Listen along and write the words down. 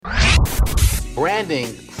branding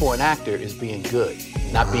for an actor is being good,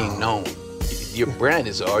 not being known. Your brand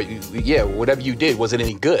is, whatever you did, was it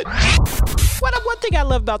any good? One thing I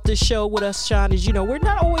love about this show with us, Sean, is, we're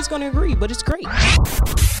not always going to agree, but it's great.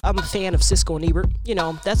 I'm a fan of Siskel and Ebert.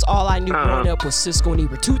 That's all I knew growing up was Siskel and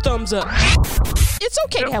Ebert. 2 thumbs up. It's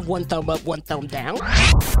okay to have 1 thumb up, 1 thumb down.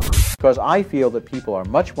 Because I feel that people are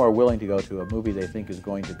much more willing to go to a movie they think is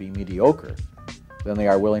going to be mediocre than they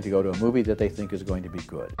are willing to go to a movie that they think is going to be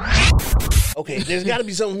good. Okay, there's got to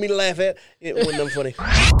be something for me to laugh at. It wasn't nothing funny.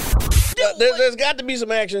 There's got to be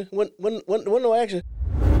some action. When no action.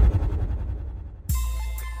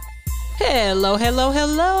 Hello.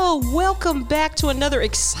 Welcome back to another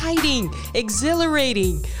exciting,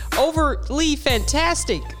 exhilarating, overtly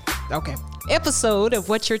fantastic, episode of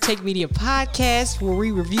What's Your Take Media podcast, where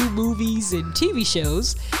we review movies and TV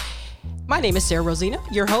shows. My name is Sarah Rosina,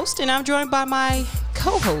 your host, and I'm joined by my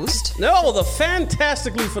co-host. No, the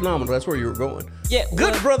fantastically phenomenal. That's where you were going. Yeah,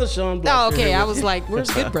 Good brother Sean Black. Oh, okay. I was like, where's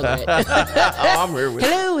Good Brother at? I'm here with you.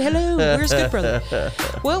 Hello. Where's Good Brother?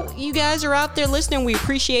 Well, you guys are out there listening. We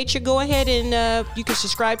appreciate you. Go ahead and you can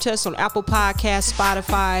subscribe to us on Apple Podcasts,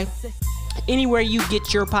 Spotify. Anywhere you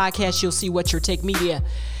get your podcast, you'll see What's Your Take Media.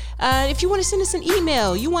 If you want to send us an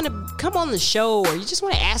email, you want to come on the show, or you just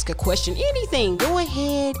want to ask a question, anything, go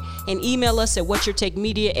ahead and email us at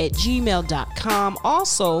whatsyourtakemedia@gmail.com.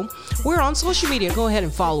 Also, we're on social media. Go ahead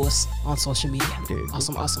and follow us on social media.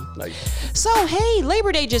 Awesome. Nice. So, hey,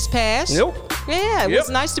 Labor Day just passed. Nope. Yeah, it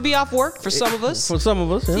was nice to be off work for some of us. For some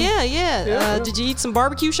of us, Yeah. Did you eat some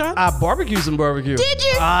barbecue, Sean? I barbecued some barbecue. Did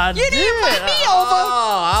you? I You didn't invite me over.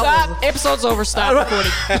 Stop. Episode's over. Stop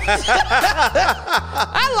recording.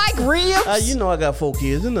 I like ribs. You know I got 4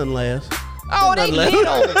 kids. There's nothing last. Oh, they little.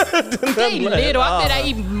 They last. little. I bet I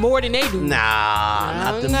eat more than they do. Nah,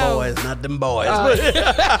 not them boys. Oh,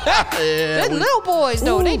 they're little boys,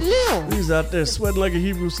 though. They little. We was out there sweating like a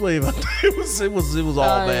Hebrew slave. It was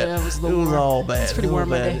all bad. Yeah, it was all bad. It's pretty warm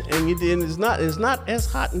that day. And it's not as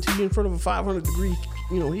hot until you're in front of a 500-degree,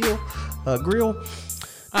 grill.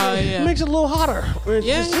 It makes it a little hotter. It's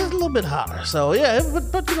just a little bit hotter. So yeah,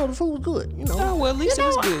 but the food was good. Oh, well, at least it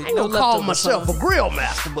was good. I ain't gonna call myself a grill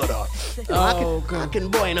master, but I can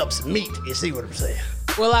boil up some meat. You see what I'm saying?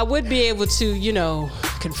 Well, I would be able to,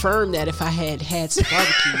 confirm that if I had some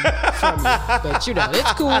barbecue from you. But,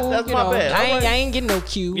 it's cool. That's my bad. I ain't getting no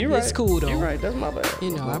Q. You're right. It's cool, though. You're right. That's my bad.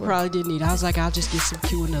 I probably didn't eat. I was like, I'll just get some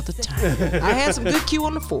Q another time. I had some good Q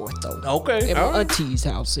on the 4th, though. Okay. At my auntie's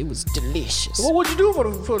house. It was delicious. Well, what'd you do for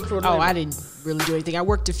the Oh, I didn't really do anything. I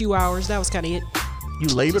worked a few hours. That was kind of it. You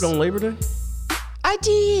labored on Labor Day? I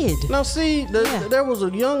did. Now, see, there was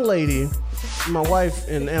a young lady, my wife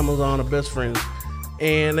and Amazon are best friends,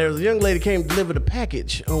 and there was a young lady came to deliver the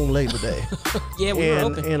package on Labor Day. Yeah, we were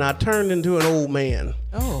open. And I turned into an old man.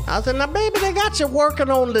 Oh. I said, now, baby, they got you working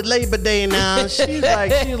on the Labor Day now. She's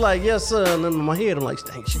like, yes, sir. And in my head, I'm like,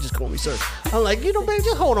 dang, she just called me sir. I'm like, baby,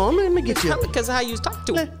 just hold on. Let me get you Because of how you was talking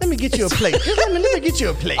to her. Let me get you a plate. Just let me get you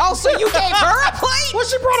a plate. Oh, so you gave her a plate? Well,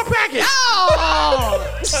 she brought a package. Oh.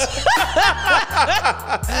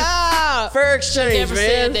 Fair exchange,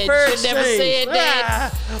 man. Should never said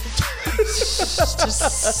that.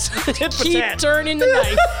 Just keep turning the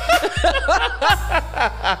knife.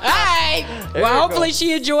 All right. Well, hopefully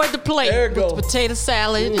she enjoyed the plate with potato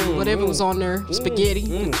salad and whatever was on there,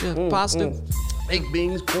 spaghetti, pasta, baked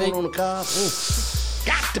beans, corn on the cob.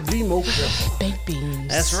 Got to be more careful. Baked beans.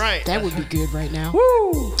 That's right. That would be good right now.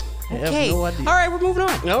 Woo. Okay. No idea. All right, we're moving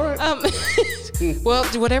on. All right. Well,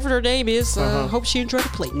 whatever her name is, hope she enjoyed the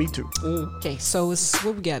plate. Me too. Okay, so it's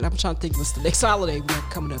what we got. I'm trying to think what's the next holiday we got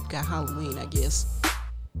coming up. Got Halloween, I guess.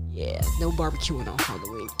 Yeah, no barbecuing on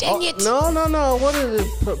Halloween. Dang it! No. What is it?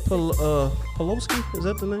 Pulaski? Is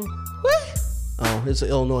that the name? What? Oh, it's an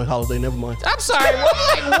Illinois holiday. Never mind. I'm sorry.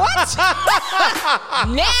 What?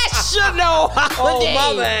 National holiday.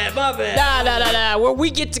 Oh, my bad. Nah. Where we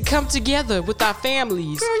get to come together with our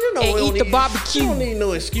families and eat the barbecue. You don't need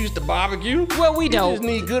no excuse to barbecue. Well, we don't. You just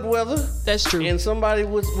need good weather. That's true. And somebody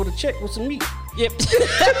with a check with some meat. Yep.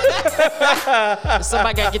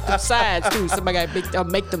 Somebody got to get them sides, too. Somebody got to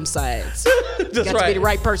make them sides. That's got to be the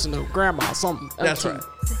right person, though. Grandma, something. That's right.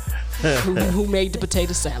 who made the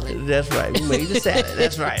potato salad. That's right. Who made the salad.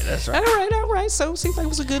 That's right. All right. So, seems like it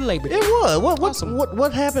was a good Labor Day. It was. Awesome.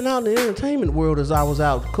 What happened out in the entertainment world as I was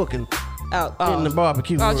out cooking in the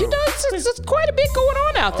barbecue world? It's quite a bit going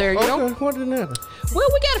on out there, you know. What did happen? Well,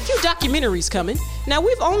 we got a few documentaries coming. Now,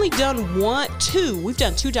 we've only done two. We've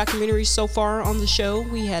done 2 documentaries so far on the show.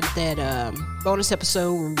 We had that bonus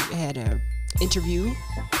episode where we had an interview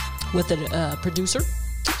with a producer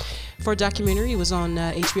for a documentary. It was on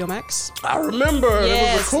HBO Max. I remember.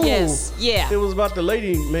 It was cool. Yes, yeah. It was about the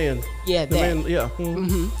lady man. Yeah, the that. man. Yeah.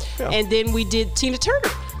 Mm-hmm. Yeah. And then we did Tina Turner.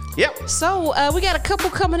 Yep. So we got a couple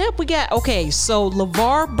coming up. So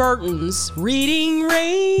LeVar Burton's Reading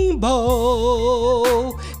Rainbow.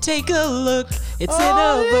 Take a look. It's in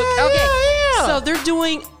a book. Okay. Yeah. So they're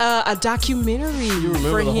doing a documentary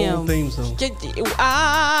for the him. whole theme song.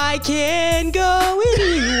 I can go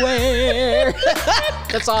anywhere.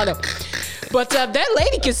 That's all I know. But that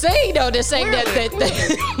lady can sing though. They sang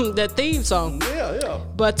that theme song. Yeah.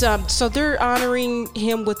 But so they're honoring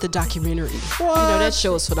him with the documentary. What? That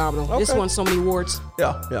show is phenomenal. Okay. This won so many awards.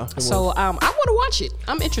 Yeah. So I want to watch it.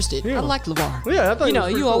 I'm interested. Yeah. I like LeVar. Yeah, I think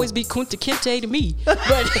you always be Kunta Kinte to me, but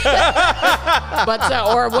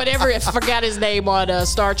or whatever. I forgot his name on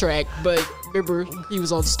Star Trek, but. Remember, he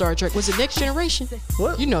was on Star Trek. Was it Next Generation?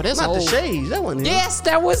 What? That's not old. the Shades. That wasn't him. Yes,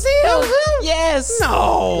 that was him. Yes.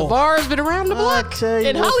 No. LeVar's been around the block I tell you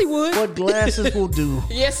in Hollywood. What glasses will do.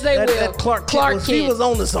 Yes, they will. That Clark Kent. He was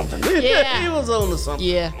on to something. Yeah. He was on to something.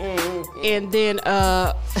 Yeah. And then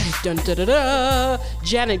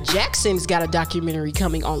Janet Jackson's got a documentary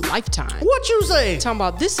coming on Lifetime. What you say? Talking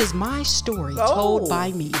about This Is My Story Told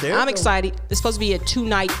by Me. I'm excited. It's supposed to be a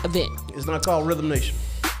 2-night event. It's not called Rhythm Nation.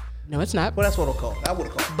 No, it's not. Well, that's what I'll call it. I would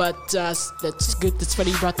have called it. But that's good. That's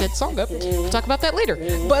funny you brought that song up. We'll talk about that later.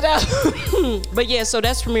 But but yeah, so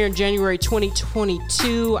that's premiering January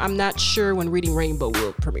 2022. I'm not sure when Reading Rainbow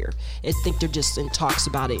will premiere. I think they're just in talks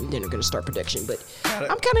about it, and then they're going to start production. But I'm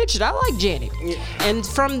kind of interested. I like Janet. Yeah. And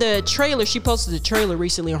from the trailer, she posted the trailer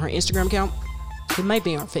recently on her Instagram account. It might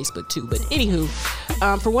be on Facebook too, but anywho,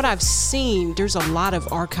 from what I've seen, there's a lot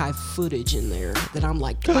of archive footage in there that I'm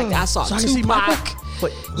like I saw so Tupac.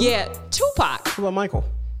 Yeah, Tupac. What about Michael?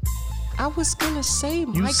 I was gonna say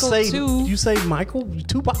Michael too. You say Michael?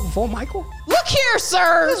 Tupac before Michael? Look here,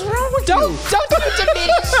 sir. What's wrong with don't you? Don't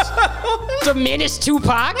diminish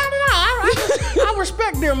Tupac. No. I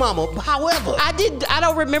respect dear mama. However, I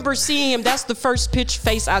don't remember seeing him. That's the first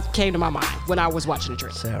face I came to my mind when I was watching the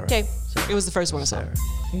trailer. Sarah. Okay, it was the first one I saw.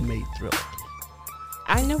 He made Thriller.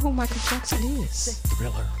 I know who Michael Jackson is.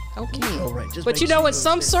 Thriller. Okay. All right. But in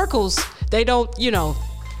some circles, they don't,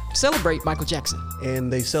 celebrate Michael Jackson.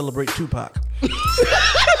 And they celebrate Tupac.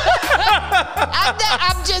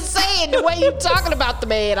 I'm just saying, the way you're talking about the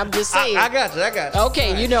man, I'm just saying. I got you.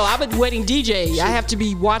 Okay, right. I'm a wedding DJ. I have to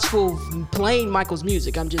be watchful playing Michael's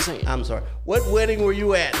music. I'm just saying. I'm sorry. What wedding were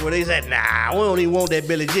you at where they said, nah, we don't even want that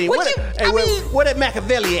Billie Jean? Where that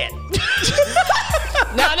Machiavelli at?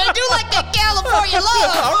 Now, they do like that California love.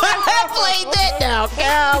 I played that now.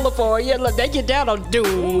 California love. They get down on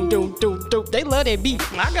doom, doom, doom, doom. They love that beat.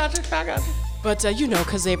 I got you. But,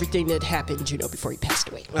 because everything that happened, before he passed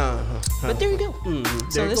away. But there you go.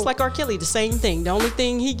 So it's like R. Kelly, the same thing. The only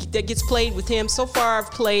thing that gets played with him, so far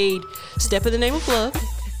I've played Step in the Name of Love.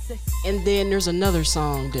 And then there's another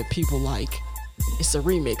song that people like. It's a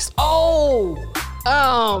remix. Oh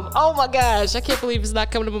my gosh. I can't believe it's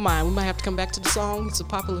not coming to my mind. We might have to come back to the song. It's a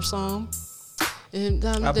popular song. And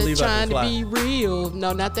I'm just trying to be real.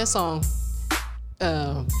 No, not that song.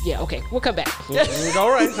 Okay, we'll come back.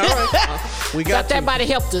 All right. We got that might have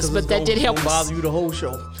helped us, but that did help us. Bother you the whole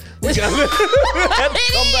show. We got to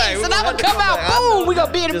come back. And I'm gonna come out. Boom! We're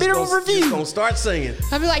gonna be in the middle of a review. Just gonna start singing.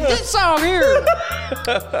 I'll be like, this song here.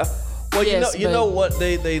 Well, you know what?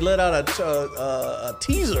 They let out a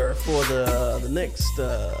teaser for the next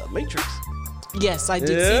Matrix. Yes, I did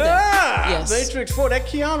see that. Yes. Matrix 4. That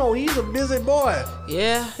Keanu, he's a busy boy.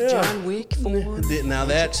 Yeah. John Wick 4. Now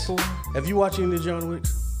that's. Have you watched any of John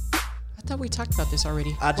Wicks? I thought we talked about this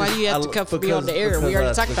already. Why do you have to come for me on the air? We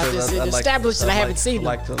already talked about this. It's established that I haven't seen them.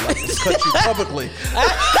 I like to cut you publicly.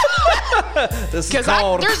 Because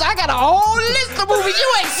I got a whole list of movies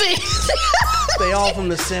you ain't seen. They all from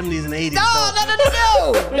the 70s and 80s. No.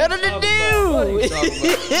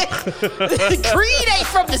 Creed ain't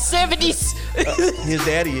from the 70s. His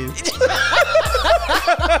daddy is.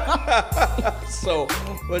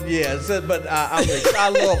 But yeah, I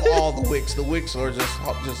love all the Wicks. The Wicks are just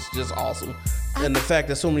awesome. And the fact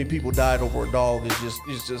that so many people died over a dog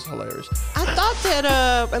is just hilarious. I thought that,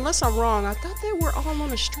 unless I'm wrong, I thought they were all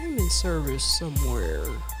on a streaming service somewhere.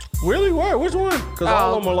 Really? Where? Which one? Because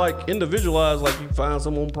all of them are like individualized. Like you find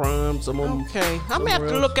some on Prime, some on. Okay, I'm gonna have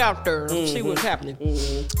to look out there and see what's happening.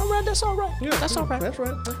 All right, that's all right. Yeah, that's all right. That's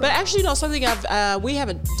right. But actually, something we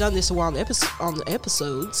haven't done this a while on the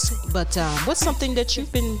episodes. But what's something that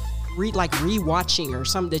you've been rewatching, or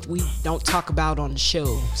something that we don't talk about on the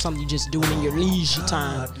show? Something you just doing in your leisure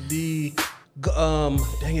time? Dang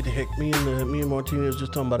it, the heck! Me and Martina was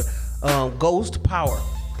just talking about it. Ghost Power.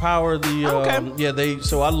 Power. Okay. Yeah, they.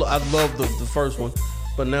 So I love the first one,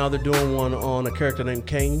 but now they're doing one on a character named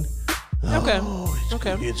Kane. Okay. Oh,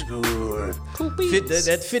 Okay. It's good. Cool beats.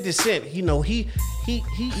 That 50 Cent, you know, he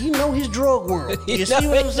know his drug world. You see know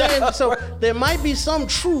what I'm his saying? drug So there might be some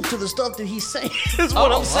truth to the stuff that he's saying. Is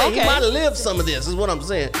what I'm saying. okay. He might have lived some of this. Is what I'm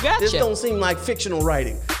saying. Gotcha. This don't seem like fictional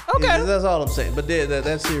writing. Okay. That's all I'm saying. But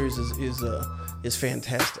that series is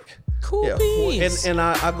fantastic. Cool beats. And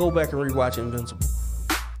I go back and rewatch Invincible.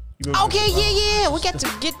 You remember- Okay, yeah. We got to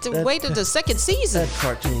get to wait till the second season. That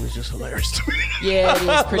cartoon is just hilarious to me. Yeah, it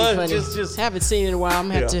is pretty Look, funny. just- Haven't seen it in a while. I'm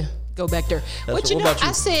gonna have to go back there. But what you know, about you?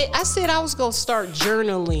 I said I was gonna start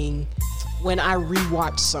journaling when I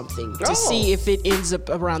rewatch something to Oh. see if it ends up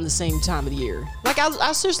around the same time of the year. Like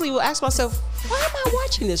I seriously will ask myself, why am I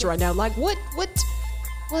watching this right now? Like what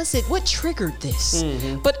was it? What triggered this?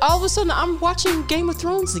 Mm-hmm. But all of a sudden I'm watching Game of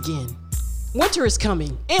Thrones again. Winter is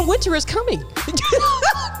coming, and winter is coming.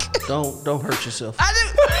 Don't hurt yourself.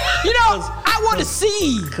 I want to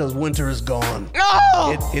see. Because winter is gone.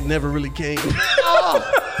 Oh. It never really came.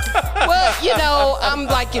 Well, you know, I'm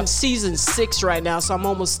like in season 6 right now, so I'm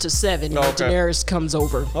almost to 7. When Okay. Daenerys comes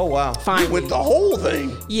over. Oh, wow. Finally. You went the whole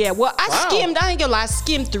thing. Yeah, well, I Wow. ain't gonna lie, I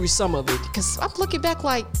skimmed through some of it because I'm looking back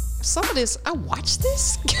like, some of this, I watched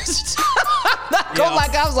this. I'm not gonna lie,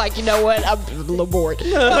 I was like, you know what, I'm a little bored.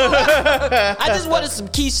 I just wanted some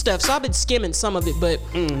key stuff, so I've been skimming some of it. But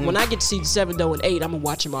when I get to season 7 though and 8, I'm gonna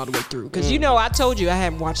watch them all the way through. Because you know, I told you I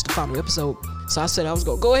haven't watched the final episode, so I said I was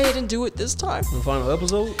gonna go ahead and do it this time. The final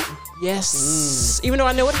episode? Yes, even though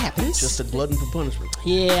I know what happens. Just a glutton for punishment.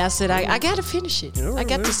 Yeah, I said I gotta finish it. I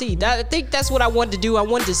got to see. I think that's what I wanted to do. I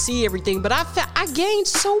wanted to see everything, but I gained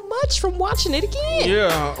so much from watching it again.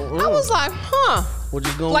 Yeah. I was like, huh. We're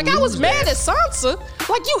just gonna Like I was lose mad that. at Sansa.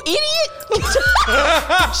 Like, you idiot.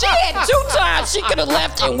 She had 2 times she could have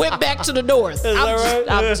left and went back to the north. It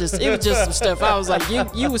was just some stuff. I was like,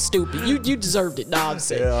 you was stupid. You deserved it. No, I'm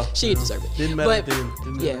saying she deserved it. Didn't matter But then.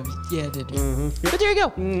 yeah, it did. But there you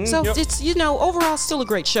go. So it's, you know, overall still a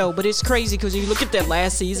great show, but it's crazy because you look at that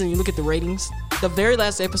last season, you look at the ratings. The very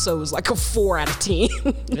last episode was like a 4 out of 10.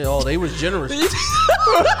 Oh, they was generous.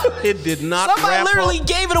 It did not Somebody wrap literally up.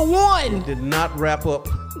 gave it a 1. Did not wrap up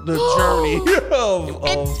the journey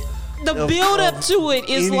of The build up to it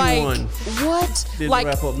is like, anyone. what? Didn't Like,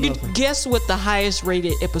 wrap up nothing. guess what the highest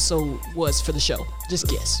rated episode was for the show? Just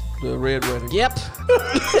guess. the Red Wedding. Yep.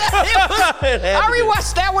 I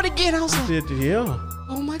rewatched that one again. I was like, Yeah.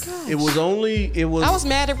 oh my gosh. It was I was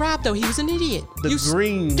mad at Rob though. He was an idiot. The you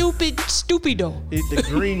green- stupid, stupido. the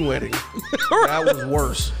Green Wedding. That was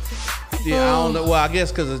worse. Yeah, I don't know. Well, I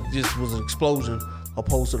guess because it just was an explosion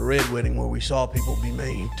opposed to the Red Wedding where we saw people be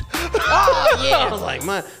maimed. Oh yeah. I was like,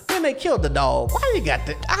 man, they killed the dog. Why you got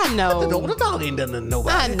that? I know. The dog ain't done nothing to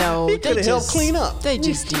nobody. I know. He They could have helped just- clean up. they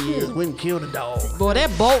just did. Wouldn't kill the dog. Boy,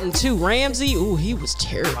 that Bolton too. Ramsey. Ooh, he was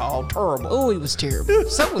terrible. Oh, terrible. Oh, he was terrible.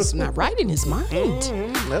 Something was not right in his mind.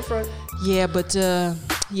 That's right. Yeah, but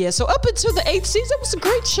yeah. So up until the 8th season, it was a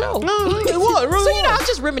great show. It was. It really So you know, was. I'm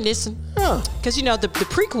just reminiscing. Yeah. Cause you know the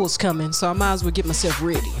prequel's coming, so I might as well get myself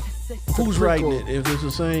ready. Who's writing it? If it's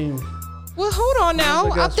the same. Well, hold on now.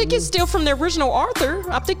 They I got think some it's still from the original author.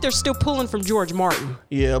 I think they're still pulling from George Martin.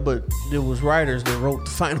 Yeah, but there was writers that wrote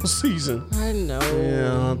the final season. I know.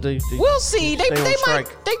 Yeah, they We'll see. They on might strike.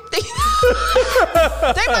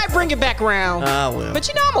 they might bring it back around. Well. But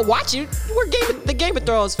you know, I'm gonna watch it. The Game of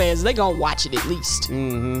Thrones fans, they gonna watch it at least.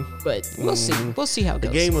 Mm-hmm. But we'll see. We'll see how it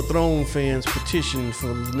goes. Game of Thrones fans petitioned for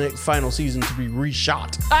the next final season to be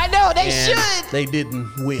reshot. I know they And should. they didn't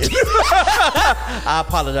win. I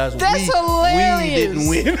apologize. That's we hilarious. didn't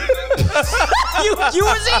win. you was in.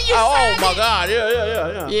 You Oh signed my it. God!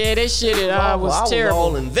 Yeah. Yeah, that shit. I was terrible.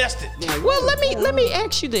 all invested. Like, Well, let me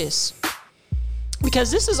ask you this,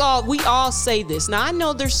 because this is all we all say this. Now I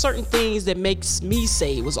know there's certain things that makes me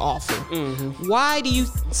say it was awful. Why do you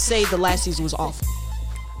say the last season was awful?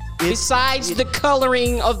 Besides the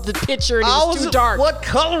coloring of the picture, and it was too dark. What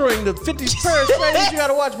coloring? The 50 Paris you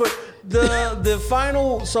gotta watch, but the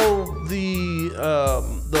final. So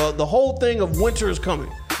the whole thing of winter is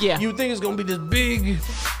coming. Yeah. You think it's gonna be this big,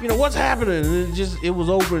 what's happening? And it was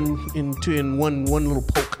over in one little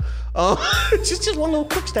poke. Just one little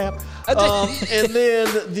quick stab. And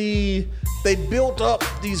then they built up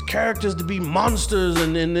these characters to be monsters,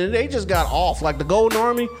 and then they just got off. Like the Golden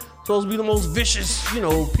Army, supposed to be the most vicious,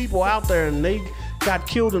 people out there, and they got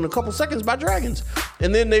killed in a couple seconds by dragons.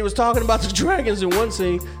 And then they was talking about the dragons in one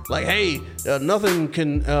scene, like, hey, nothing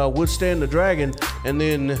can withstand the dragon. And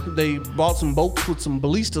then they bought some boats with some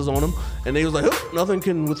ballistas on them, and they was like, oh, nothing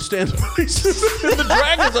can withstand the ballistas. And the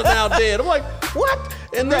dragons are now dead. I'm like, what?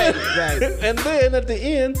 And then, Right. and then at the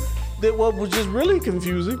end, that what was just really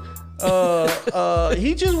confusing.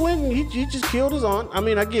 He just went and he just killed his aunt. I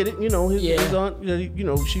mean, I get it. You know, his aunt. You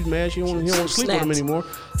know, she's mad. He don't want to sleep with him anymore.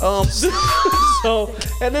 So,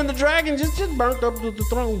 and then the dragon just burnt up the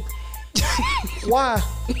throne. Why?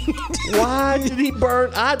 Why did he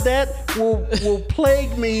burn? That will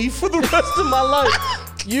plague me for the rest of my life.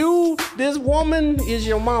 This woman is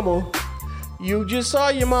your mama. You just saw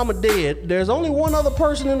your mama dead. There's only one other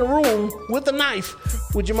person in the room with a knife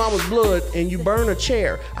with your mama's blood, and you burn a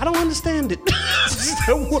chair. I don't understand it.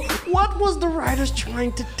 What was the writers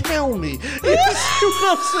trying to tell me? You know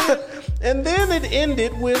what I'm saying? And then it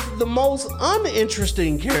ended with the most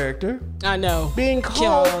uninteresting character. I know. Being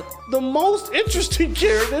called the most interesting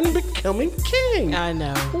character in becoming king. I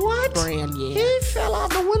know. What? Bran, yeah. He fell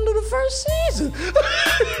out the window the first season.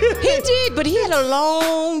 He did, but he had a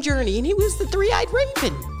long journey, and he was the three-eyed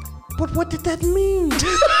raven. But what did that mean? It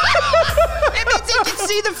means he can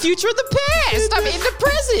see the future of the past. I mean, the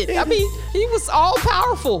present. I mean, he was all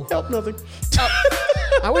powerful. Help nothing.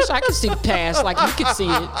 I wish I could see the past like he could see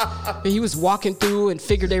it. But he was walking through and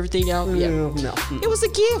figured everything out. Yeah. No. It was a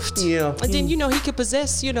gift. Yeah. And then, he could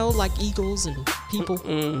possess, like eagles and people.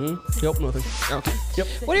 Help nothing. Okay. Yep.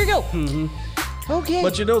 Well, there you go. Okay.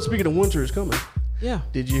 But speaking of winter is coming. Yeah.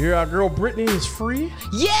 Did you hear our girl Britney is free?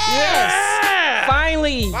 Yes!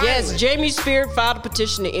 Finally. Yes, Jamie Spears filed a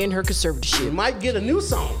petition to end her You conservatorship. might get a new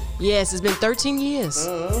song. Yes, it's been 13 years.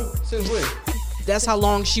 Since when? That's how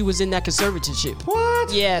long she was in that conservatorship.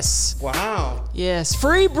 What? Yes. Wow. Yes.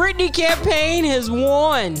 Free Britney campaign has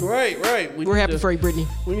won. Right. We're happy for you, Britney.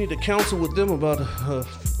 We need to counsel with them about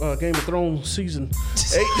Game of Thrones season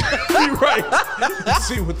 8. You're right.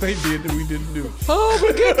 See what they did that we didn't do. Oh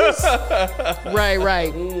my goodness.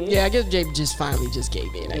 Right. Yeah, I guess Jamie finally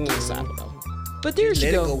gave in. I guess I don't know. But there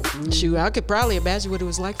you go. Shoot, I could probably imagine what it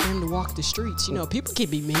was like for him to walk the streets. People can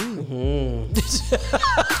be mean.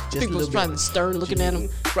 People was probably stern looking at him.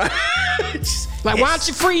 Right. Like, why don't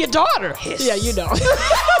you free your daughter? Yeah, you know.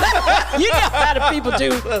 You know how the people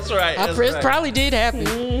do. That's right. Probably did happen.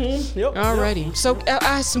 Yep. Alrighty. So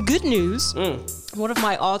I have some good news. One of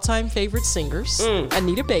my all-time favorite singers,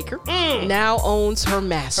 Anita Baker, now owns her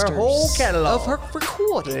masters. Her whole catalog. Of her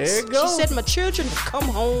recordings. There you go. She said, my children have come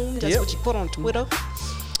home. That's what she put on Twitter.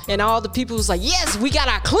 And all the people was like, yes, we got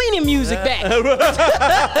our cleaning music back.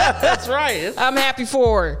 That's right. I'm happy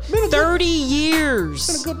for her. 30 years.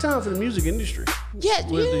 It's been a good time for the music industry.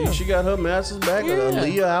 Yeah. She got her masters back. Yeah.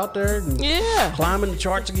 Aaliyah out there and climbing the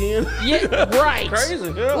charts again. Yeah, right.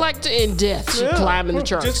 Crazy. Yeah. Like in death, she climbing the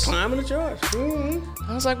charts. Just climbing the charts. Mm-hmm.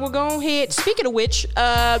 I was like, well, go ahead. Speaking of which,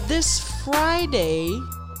 this Friday,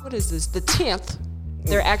 what is this? The 10th.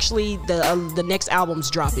 They're actually the next album's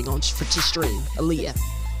dropping to stream. Aaliyah.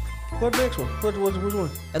 What next one? Which one?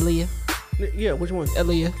 Aaliyah. Yeah, which one?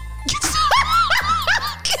 Aaliyah.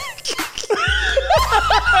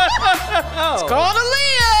 It's called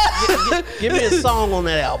Aaliyah. Give me a song on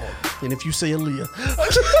that album. And if you say Aaliyah.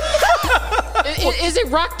 Is it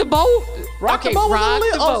Rock the Boat? Rock the Boat was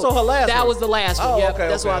Aaliyah? Oh, so her last That one. was the last one. Yep,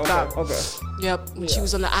 that's what I thought. Okay. Yep, when she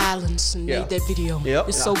was on the islands and made that video. Yep.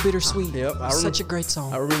 It's so bittersweet. Yep. It's such a great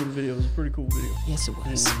song. I remember the video. It was a pretty cool video. Yes, it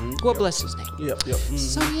was. God bless his name. Yep.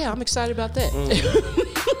 So yeah, I'm excited about that.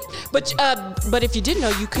 But if you didn't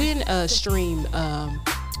know, you can stream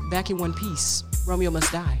Back in One Piece. Romeo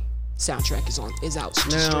Must Die soundtrack is out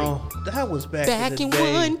to stream. Now, that was back Back in in the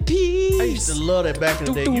day. One Piece. I used to love that back in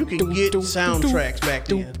the day. You can get soundtracks back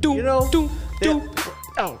then. You know?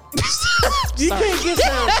 Oh. You can't get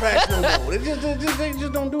soundtracks no more. They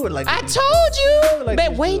just don't do it like I that. told you. Like But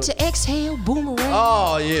they Wait used to Exhale, Boomerang.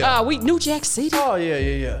 Oh, yeah. We New Jack City. Oh,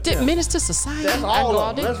 yeah. Menace to Society. That's all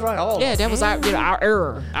of them. That's right, all of Yeah, them. that was our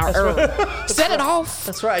error. Our error. Set it off.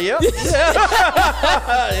 That's right, yep.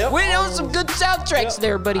 We know some good soundtracks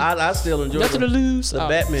there, buddy. I still enjoy Nothing to lose. the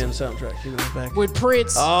Batman soundtrack, back. With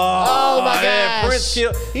Prince. Oh my yeah, gosh. Prince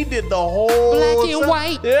he did the whole Black and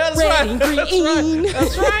white, Yeah, that's red right. and green.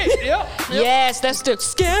 That's right. Yep. Yes, that's the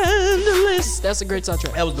Scandalous. That's a great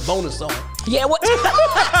soundtrack. That was the bonus song. Yeah, what?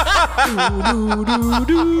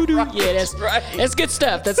 Yeah, that's right. That's good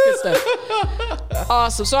stuff. That's good stuff.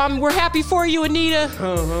 Awesome. So we're happy for you, Anita.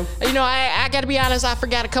 I got to be honest. I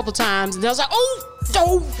forgot a couple times, and I was like,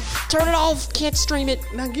 don't turn it off. Can't stream it.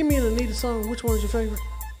 Now give me an Anita song. Which one is your favorite?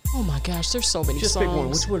 Oh my gosh, there's so many Just songs. pick one.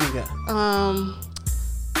 Which one you got?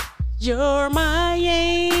 You're my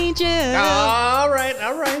angel. All right.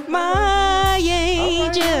 My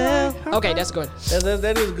angel. All right. Okay, that's good.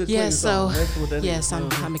 That is a good Yeah, song. so That's what that yes, is.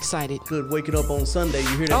 I'm excited. Good waking up on Sunday.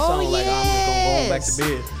 You hear that Oh, song like, I'm just going to go on back to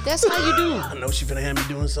bed. That's how you do. I know she finna have me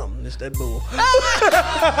doing something. It's that bull.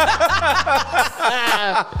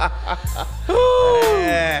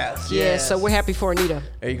 Yeah, so we're happy for Anita.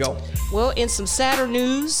 There you go. Well, in some sadder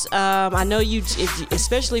news, I know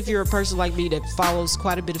especially if you're a person like me that follows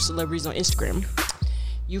quite a bit of celebrities on Instagram,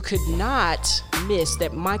 you could not miss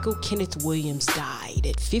that Michael Kenneth Williams died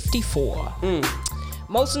at 54.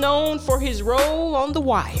 Most known for his role on The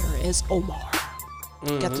Wire as Omar.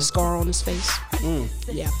 Got the scar on his face.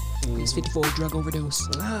 Yeah, he's 54, drug overdose.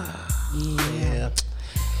 Yeah.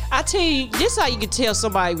 I tell you, this is how you could tell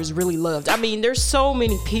somebody was really loved. I mean, there's so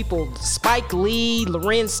many people. Spike Lee,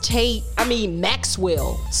 Lorenz Tate,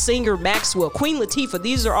 Maxwell, singer Maxwell, Queen Latifah.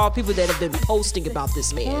 These are all people that have been posting about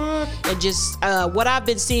this man. And just what I've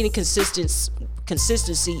been seeing in consistency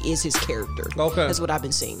is his character. Okay. That's what I've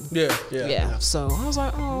been seeing. Yeah. So I was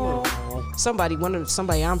like, oh, somebody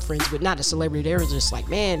I'm friends with, not a celebrity, they were just like,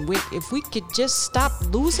 man, if we could just stop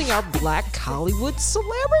losing our black Hollywood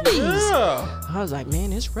celebrities. Yeah. I was like,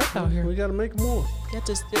 man, it's rough out here. We got to make more. We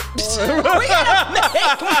gotta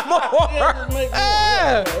make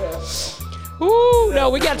more. Ooh, no,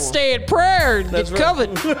 we got to stay in prayer and get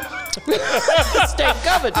covered. Stay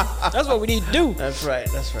covered. That's what we need to do. That's right.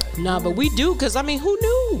 Nah, but we do, because, I mean, who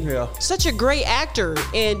knew? Yeah. Such a great actor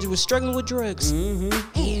and was struggling with drugs.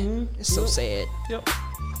 Man, it's so sad. Yep.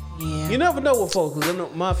 Yeah. You never know with folks, because I know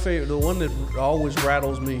my favorite, the one that always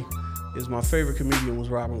rattles me, is my favorite comedian was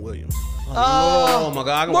Robin Williams. Oh my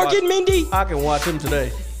God! Mark and Mindy. I can watch him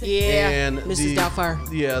today. Yeah. And Mrs. Doubtfire.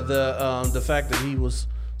 Yeah, the fact that he was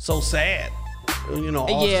so sad,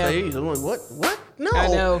 off stage. I'm like, what? No, I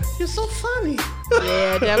know. You're so funny.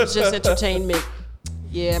 Yeah, that was just entertainment.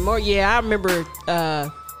 Yeah, I remember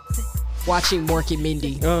watching Mork and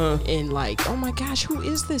Mindy and like, oh my gosh, who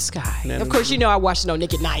is this guy? Of course, I watched it on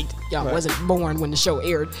Nick at Night. Y'all wasn't born when the show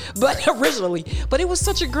aired, but originally. But it was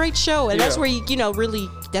such a great show, and that's where he, really,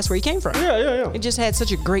 that's where he came from. Yeah. And just had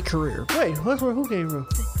such a great career. Wait, who came from?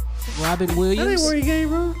 Robin Williams. That ain't where he came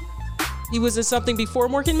from. He was in something before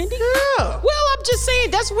Mork and Mindy? Yeah. Well, I'm just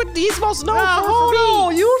saying, that's what he's most known for Hold me.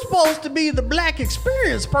 on, you supposed to be the black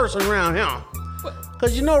experience person around here.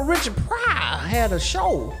 Because Richard Pryor had a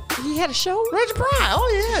show. He had a show? Richard Pryor,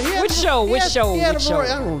 yeah. Which show? He had a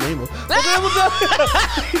variety, I don't name it. But there was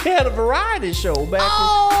he had a variety show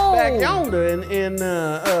back yonder, and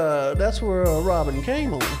that's where Robin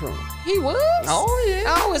came on from. He was? Oh, yeah.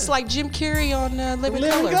 Oh, it's like Jim Carrey on Living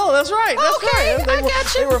Color. Color, that's right. Okay, right. I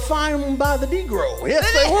got you. They were fined by the Negro. Yes,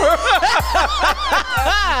 they were.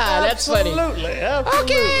 That's funny. Absolutely.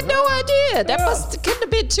 Okay, I had no idea. That couldn't have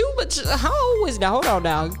been too much. How old was now? Hold on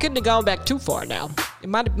now. Couldn't have gone back too far now. It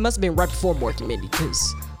must have been right before Mork and Mindy,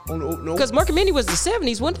 because Mork and Mindy was the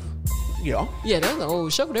 70s, wasn't it? Yeah. Yeah, that was an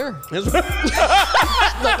old show there. That's right.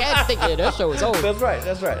 Like, I had to think, that show was old. That's right.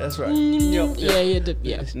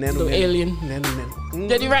 Yeah. Nano, alien. Nano.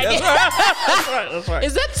 Did he right? That's right.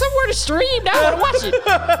 Is that somewhere to stream? Now I want to watch it.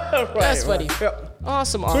 That's funny. Yep.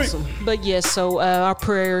 Awesome. But yes, so our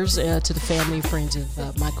prayers to the family and friends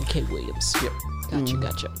of Michael K. Williams. Yep.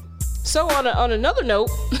 Gotcha. So on another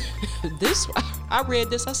note, I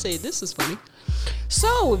read this. I said, this is funny.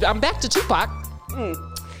 So I'm back to Tupac.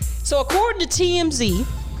 So according to TMZ,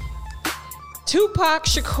 Tupac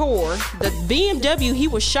Shakur, the BMW he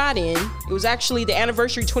was shot in, it was actually the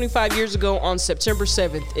anniversary 25 years ago on September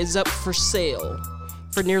 7th, is up for sale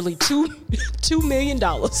for nearly $2 million.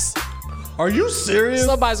 Are you serious?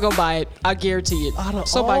 Somebody's gonna buy it. I guarantee it. Out of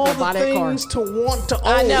Somebody all gonna buy the that car. things to want to own.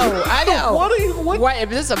 I know. What? Right,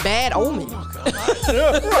 this is a bad omen.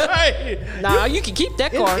 Right. Nah, you can keep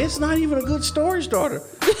that car. It's not even a good story starter.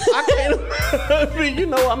 I can't. I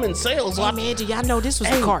mean, I'm in sales. So man, do y'all know this was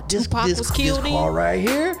the car Tupac was killed this in? car right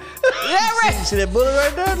here. Yeah, right. See that bullet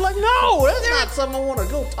right there? Like, no, that's not something I want to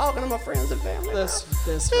go talking to my friends and family. That's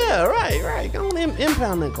yeah, right. Go on,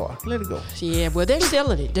 impound that car. Let it go. Yeah, well, they're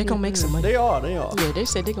selling it. They're gonna make some money. They are. Yeah, they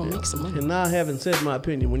said they're gonna make some money. And now, having said my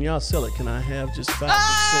opinion, when y'all sell it, can I have just 5%?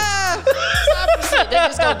 5%. They're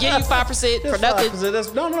just gonna give you 5% for nothing.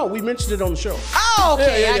 5%. No. We mentioned it on the show. Oh,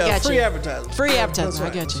 okay. I got you. Free advertising. Free advertising.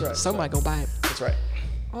 Right, I got you. Right, Somebody gonna buy it. That's right.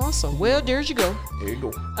 Awesome. Well, there you go. There you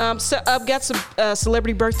go. So I've got some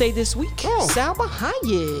celebrity birthday this week. Oh. Salma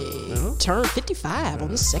Hayek turned 55 on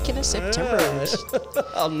the 2nd of September.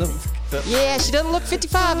 I'll never forget that. Yeah, she doesn't look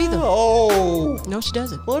 55 either. Oh. No, she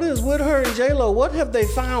doesn't. What is with her and J-Lo? What have they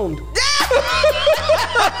found?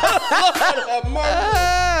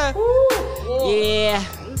 Yeah.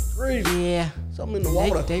 grief. Yeah. Something in the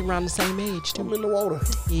water. They around the same age too. Something in the water.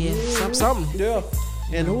 Yeah, something. Yeah.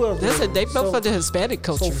 And who else? They both for the Hispanic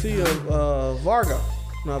culture. Sophia Varga.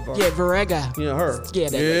 Not Varga. Yeah, Varega. Yeah, her.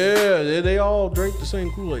 Yeah, they all drink the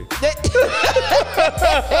same Kool-Aid.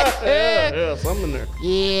 yeah, something in there.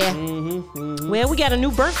 Yeah. Well, we got a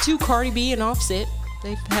new birth too. Cardi B and Offset.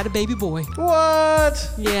 They've had a baby boy.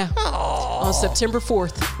 What? Yeah. Aww. On September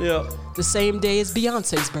 4th. Yeah. The same day as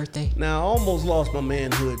Beyonce's birthday. Now, I almost lost my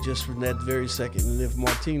manhood just from that very second. And if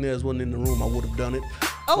Martinez wasn't in the room, I would have done it.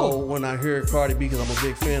 Oh. So when I hear Cardi B, because I'm a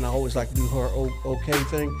big fan, I always like to do her okay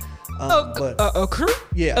thing. A crew?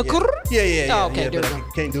 Yeah. A crew? Yeah. Oh, okay, but there I we go.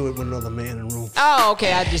 can't do it with another man in the room. Oh,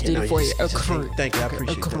 okay. I just did it for you. A just crew. can't. Thank you. I Okay,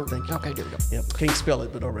 appreciate a crew. that. Thank you. Okay, there we go. Yep. Can't spell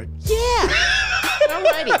it, but all right. Yeah.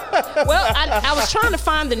 Alrighty. Well, I was trying to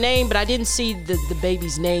find the name, but I didn't see the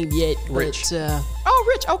baby's name yet. Rich. But,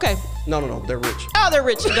 Rich. Okay. No. They're rich. Oh, they're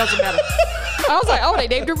rich. It doesn't matter. I was like, they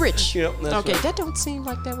named her Rich. Yep, that's okay, right. that don't seem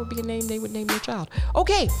like that would be a name they would name their child.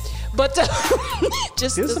 Okay, but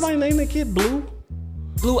just Did somebody name their kid Blue?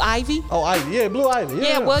 Blue Ivy. Oh, Ivy. Yeah, Blue Ivy.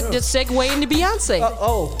 Yeah, well, just segue into Beyonce.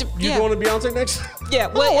 You yeah. going to Beyonce next? Yeah.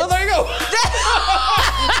 Well, there you go.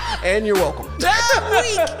 And you're welcome.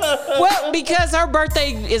 Well, because her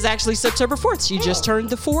birthday is actually September 4th. She just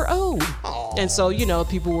turned the 40. And so,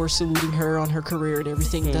 people were saluting her on her career and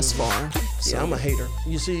everything thus far. So. Yeah, I'm a hater.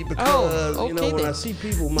 You see, because, when I see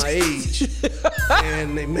people my age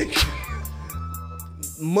and they make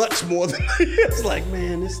much more than it's like,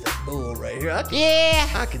 man, this is that bull right here. I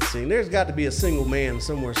can sing. There's got to be a single man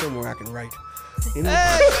somewhere I can write. You know?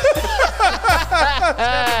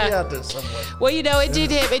 Out there somewhere. Well, it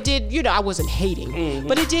did, I wasn't hating,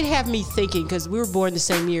 but it did have me thinking, because we were born the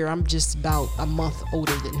same year. I'm just about a month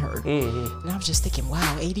older than her. And I was just thinking,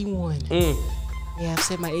 wow, 81. Yeah, I've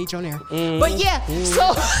said my age on air. But yeah,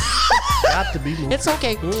 so got to be more. It's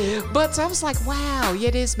okay. But I was like, wow,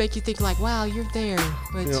 it is make you think like, wow, you're there.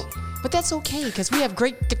 But that's okay, because we have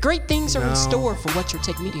great things are in store for What Your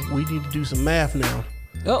Take Media. We need to do some math now.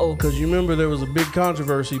 Uh-oh. Because you remember there was a big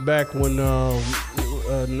controversy back when no.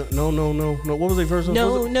 What was their first one?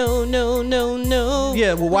 No.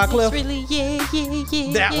 Yeah, well, Wyclef. Really, yeah.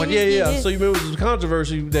 That one, yeah. So you remember there was a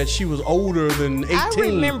controversy that she was older than 18. I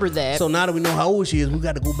remember that. So now that we know how old she is, we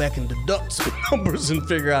got to go back and deduct some numbers and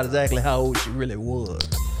figure out exactly how old she really was.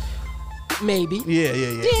 Maybe. Yeah.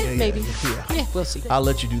 Maybe. Yeah, we'll see. I'll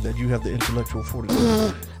let you do that. You have the intellectual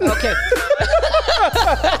fortitude. Okay.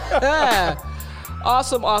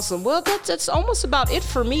 Awesome. Well, that's almost about it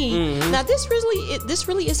for me. Now, this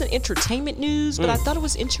really isn't entertainment news, but I thought it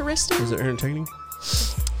was interesting. Is it entertaining?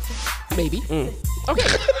 Maybe. Okay.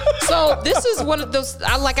 So this is one of those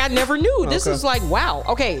I never knew. This is like, wow.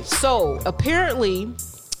 Okay. So apparently,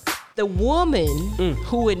 the woman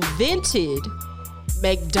who invented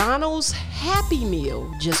McDonald's Happy Meal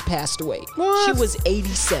just passed away. What? She was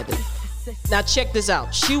 87. Now check this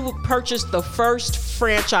out. She purchased the first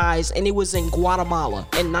franchise, and it was in Guatemala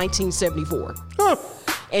in 1974. Huh.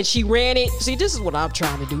 And she ran it. See, this is what I'm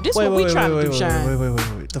trying to do. This is what we trying to do, Shine.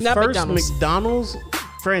 Wait. The Not first McDonald's.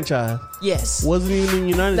 franchise Yes. wasn't even in the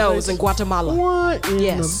United States? No, it was in Guatemala. What in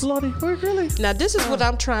Yes. the bloody... Wait, really? Now, this is what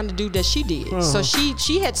I'm trying to do that she did. So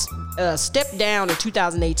she had stepped down in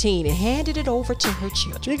 2018 and handed it over to her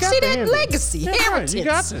children. You got See to that hand it. legacy, That's right. inheritance. You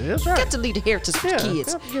got to. That's right. Got to leave the heritage for kids. You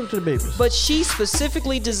have to give it to the babies. But she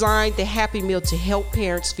specifically designed the Happy Meal to help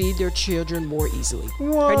parents feed their children more easily.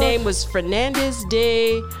 What? Her name was Fernandez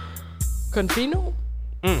de Confino.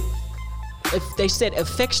 If they said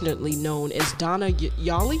affectionately known as Donna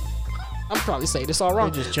Yali. I'm probably saying this all wrong.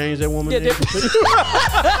 They just changed that woman Yeah, name. but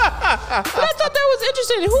I thought that was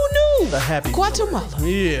interesting. Who knew? The Happy Guatemala.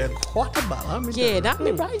 Yeah, Guatemala. I mean, Yeah, I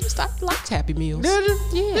remember I liked Happy Meals. Did you?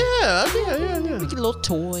 Yeah. Yeah. We get a little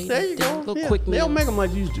toy. There you go. Little quick They meal. don't make them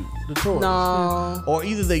like you used to. The toys. No. Or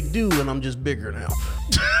either they do, and I'm just bigger now.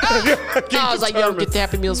 I was like, yo, get the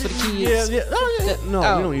Happy Meals for the kids. Yeah. Oh, yeah. No,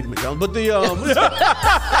 we don't eat McDonald's. But the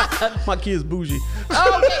my kids bougie.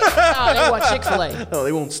 Oh, okay. Oh, they want Chick-fil-A. No,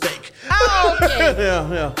 they want steak. Oh, okay.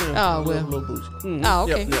 Yeah. Oh, well. Little bougie. Mhm. Oh,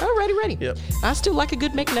 okay. Yep. All ready. Yep. I still like a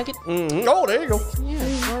good McNugget. Mhm. Oh, there you go.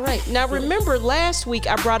 Yeah. All right. Now, remember last week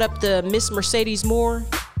I brought up the Miss Mercedes Moore.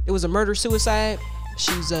 It was a murder-suicide.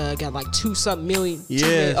 She's got like 2-something million.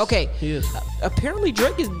 Yes. Okay. Yes. Apparently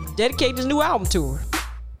Drake is dedicating his new album to her.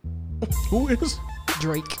 Who is?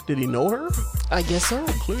 Drake. Did he know her? I guess so.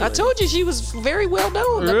 Clearly. I told you she was very well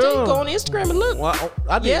known. I tell you, go on Instagram and look. Well,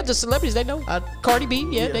 I did. Yeah, the celebrities, they know. Cardi B,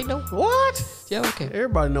 they know. What? Yeah, okay.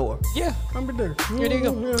 Everybody know her. Yeah. I'm there. There you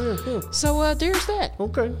go. Yeah. So there's that.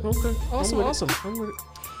 Okay. Awesome. I'm with it.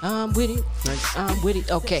 I'm with it. I'm with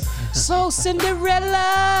it. Okay. So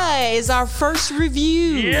Cinderella is our first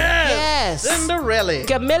review. Yes. Cinderella.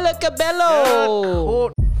 Camila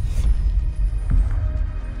Cabello.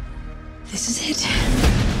 This is it.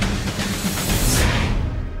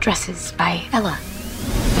 Dresses by Ella.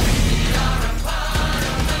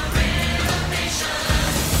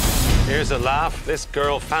 Here's a laugh. This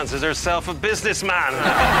girl fancies herself a businessman.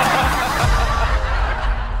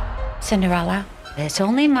 Cinderella, it's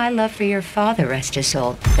only my love for your father, rest his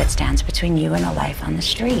soul, that stands between you and a life on the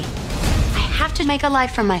street. I have to make a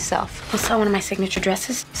life for myself. I'll sell one of my signature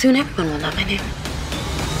dresses. Soon everyone will love my name.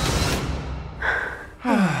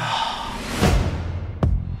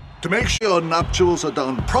 To make sure nuptials are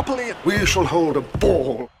done properly, we shall hold a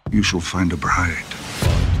ball. You shall find a bride.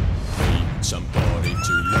 Somebody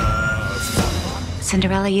to love.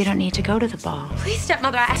 Cinderella, you don't need to go to the ball. Please,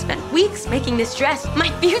 stepmother, I spent weeks making this dress. My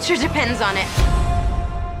future depends on it.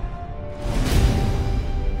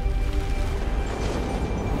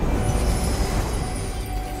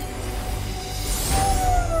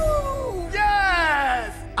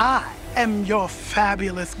 Yes! I am your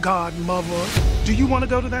fabulous godmother. Do you want to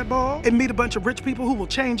go to that ball and meet a bunch of rich people who will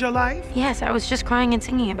change your life? Yes, I was just crying and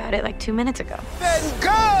singing about it like 2 minutes ago. Then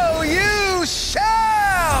go, you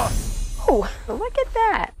shall! Oh, look at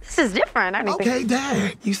that. This is different. I didn't Okay,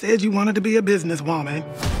 Dad, you said you wanted to be a businesswoman.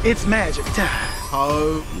 It's magic time.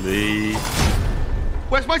 Holy.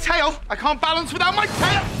 Where's my tail? I can't balance without my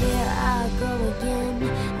tail! Here I go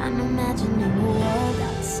again. I'm imagining a world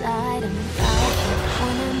outside and about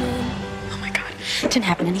when I'm in. Oh my God. It didn't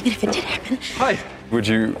happen, and even if it did happen, Hi. Would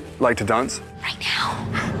you like to dance? right now.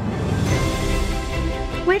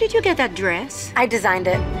 Where did you get that dress? I designed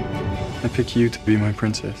it. I pick you to be my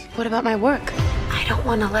princess. What about my work? I don't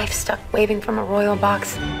want a life stuck waving from a royal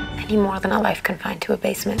box any more than a life confined to a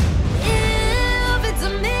basement. If it's a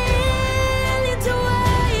million to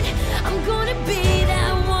wait, I'm gonna be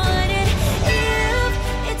that one. And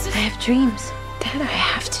if it's I have dreams that I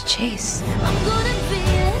have to chase. I'm gonna be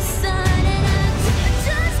the sun, and I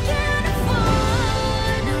just can't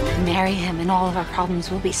afford. Marry him and all of our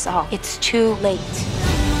problems will be solved. It's too late.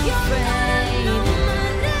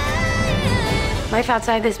 Life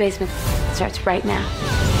outside this basement starts right now.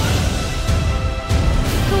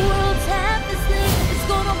 The world's half asleep. It's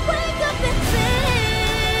gonna wake up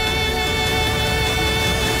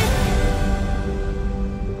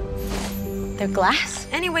and They're glass.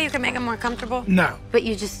 Any way you can make them more comfortable? No, But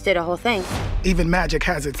you just did a whole thing. even magic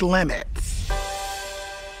has its limits.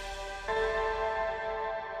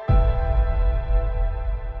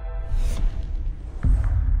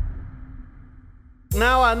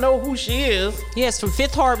 Now I know who she is. Yes, from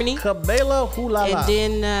Fifth Harmony. Cabela Hulala.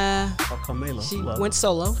 And then Or Camela she Hulala. went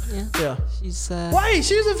solo. Yeah. Yeah. She's Wait,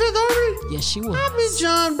 she was in Fifth Harmony? yes, she was. I mean,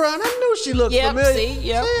 John Brown. I knew she looked Yep, familiar. see,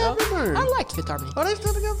 yep, See, yep. everywhere. I liked Fifth Harmony. Are they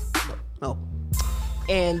still together? No.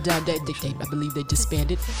 And I believe they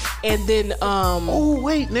disbanded. And then Oh,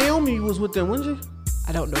 wait. Naomi was with them, wasn't she?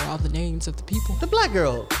 I don't know all the names of the people. The black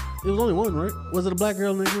girl. It was only one, right? Was it a black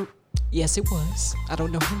girl in that group? Yes, it was. I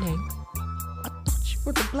don't know her name. I thought you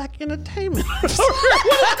were the Black Entertainment. What's going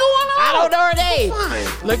on? I don't know her name.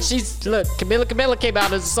 Fine. Look, Camila came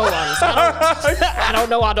out as a solo artist. I don't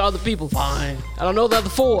know all the other people. Fine. I don't know the other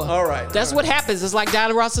four. All right, That's all what happens. It's like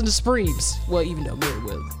Diana Ross and the Supremes. Well, even though Mary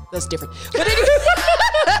Will. That's different. But anyway.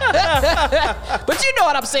 But you know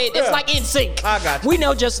what I'm saying. It's like in sync. I got you. We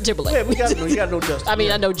know Justin Timberlake. Yeah, you got no Justin. I mean,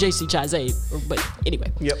 Yeah. I know JC Chasez. But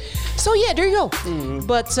anyway. Yep. So yeah, there you go.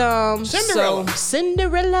 But Cinderella. So,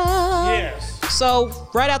 Cinderella. Yes. So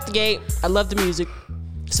right out the gate, I love the music.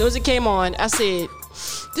 As soon as it came on, I said,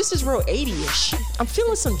 "This is real 80ish. I'm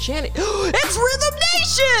feeling some Janet. It's Rhythm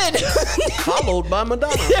Nation." Followed by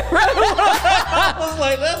Madonna. I was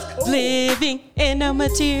like, that's cool. Living in a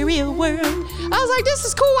material world. I was like, "This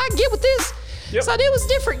is cool. I can get with this." Yep. So it was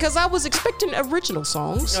different because I was expecting original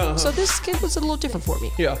songs. So this was a little different for me.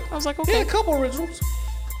 Yeah. I was like, Yeah, okay. a couple originals.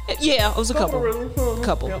 Yeah, it was a couple. originals. Uh-huh.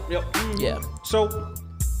 Couple. Yep. Yeah. So,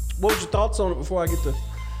 what was your thoughts on it before I get to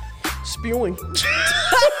spewing?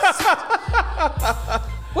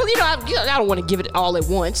 Well, I don't want to give it all at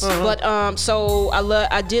once, but so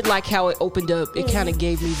I did like how it opened up. It kind of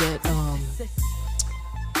gave me that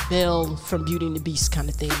Belle from Beauty and the Beast kind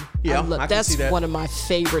of thing. Yeah, I can that's see that. one of my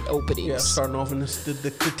favorite openings. Yeah, starting off in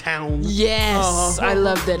the town. Yes, I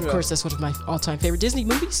love that. Of Yeah. course, that's one of my all-time favorite Disney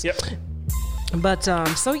movies. Yep. But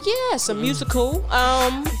so yeah, some musical.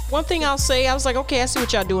 One thing I'll say, I was like, okay, I see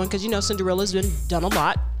what y'all doing because Cinderella's been done a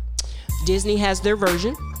lot. Disney has their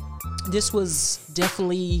version. This was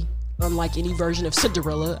definitely unlike any version of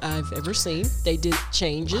Cinderella I've ever seen. They did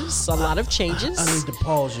changes, a lot of changes. I need to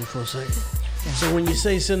pause you for a second. So when you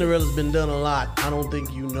say Cinderella's been done a lot, I don't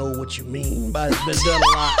think you know what you mean by it's been done a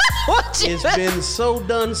lot. It's been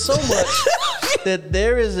done so much that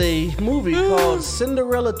there is a movie called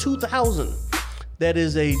Cinderella 2000 that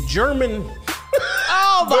is a German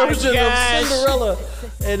version of Cinderella,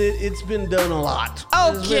 and it's been done a lot.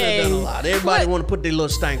 It's been done a lot. Everybody want to put their little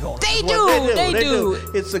stank on it. They do.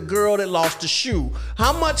 It's a girl that lost a shoe.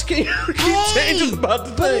 How much can you change about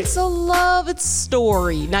the But thing? it's a love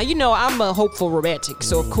story. Now, you know, I'm a hopeful romantic,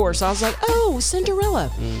 so of course I was like, oh,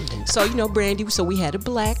 Cinderella. So, you know, Brandy, so we had a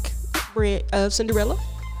black Cinderella.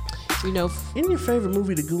 You know. Isn't your favorite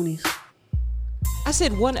movie The Goonies? I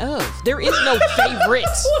said one of. There is no favorite.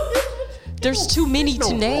 There's too many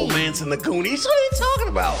to name. Romance in The Goonies. What are you talking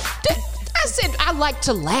about? I said I like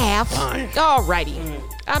to laugh. Fine. Alrighty.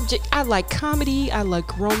 I like comedy. I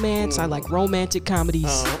like romance. I like romantic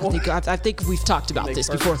comedies. I think we've talked about this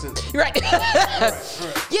before. Right.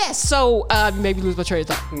 Yes. So maybe lose my train of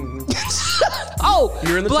thought. Oh,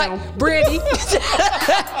 you're in the black town. Brandy.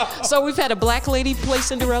 So we've had a black lady play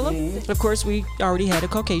Cinderella. Of course, we already had a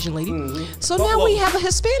Caucasian lady. So now we have a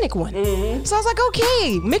Hispanic one. So I was like,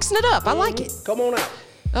 okay, mixing it up. I like it. Come on out.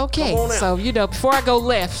 Okay, so, you know, before I go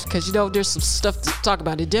left, because, you know, there's some stuff to talk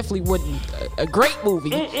about. It definitely wasn't a great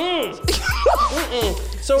movie.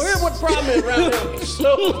 So here's what the problem is around here.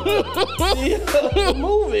 So the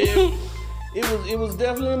movie, it was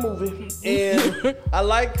definitely a movie. And I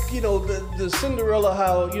like, you know, the Cinderella,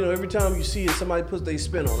 how, you know, every time you see it, somebody puts their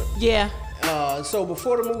spin on it. Yeah. So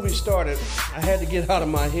before the movie started, I had to get out of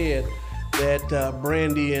my head that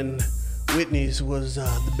Brandy and Whitney's was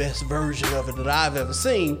the best version of it that I've ever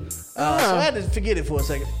seen. So I had to forget it for a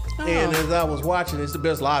second. And as I was watching, it's the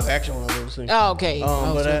best live action one I've ever seen. Oh, okay.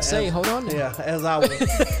 I was going to say, hold on now. Yeah, as I was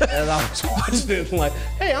watching it, I'm like,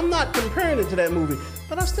 hey, I'm not comparing it to that movie,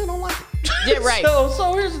 but I still don't like it. Yeah, right.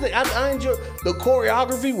 So here's the thing. I enjoy the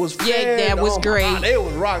choreography was that was great. God, it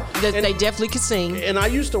was rock. They definitely could sing. And I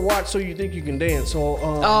used to watch So You Think You Can Dance. So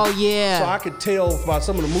yeah. So I could tell by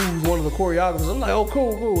some of the moves, one of the choreographers. I'm like, oh,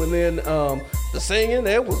 cool. And then the singing,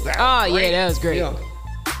 that was great. Yeah, that was great. Yeah.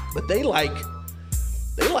 But they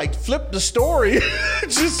flipped the story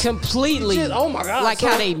just completely. Oh my God! Like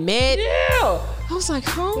how they met. Yeah. I was like,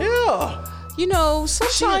 huh? Yeah. You know,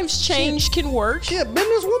 sometimes change can work. She a businesswoman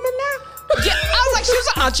now. Yeah, I was like, she was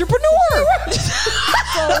an entrepreneur.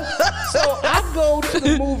 So I go to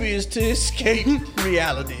the movies to escape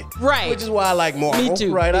reality. Right. Which is why I like Marvel. Me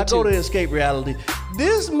too. Right. Me I go too. to escape reality.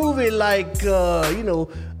 This movie, like, you know,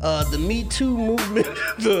 the Me Too movement,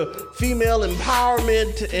 the female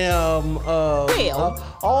empowerment,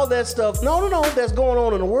 all that stuff. No, that's going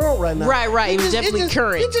on in the world right now. Right. It was definitely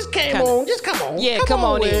current. It just came on. Just come on. Yeah, come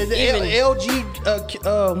on in. Even LG.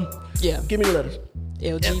 Give me the letters.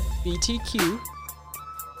 LGBTQ.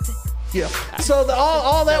 Yeah. So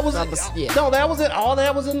all that was yeah. No, that was it. All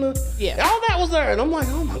that was in the all that was there, and I'm like,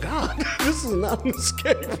 oh my God, this is not an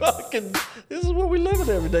escape. This is where we live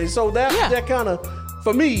every day. So that kind of,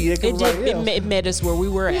 for me, it met us where we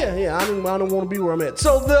were at. Yeah. I don't want to be where I'm at.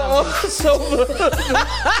 So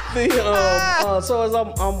so as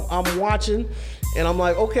I'm watching, and I'm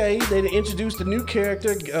like, okay, they introduced a new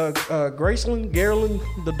character, Graceland, Garland,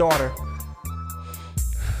 the daughter.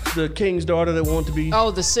 The king's daughter that wanted to be...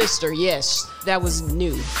 Oh, the sister, yes. That was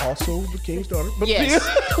new. Also the king's daughter. But yes.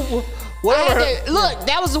 Look,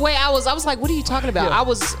 that was the way I was. I was like, what are you talking about? Yeah. I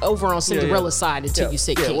was over on Cinderella's side until you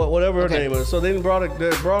said king. Whatever her name was. So they brought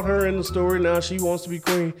her in the story. Now she wants to be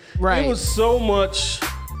queen. Right. It was so much...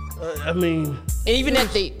 And even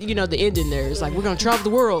at the ending there, it's like, we're going to travel the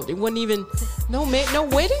world. It wasn't even... No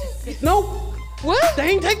wedding? No. What? They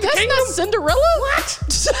ain't take the That's kingdom. not Cinderella? What?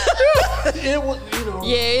 It was,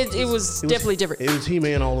 it was definitely different. It was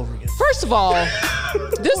He-Man all over again. First of all,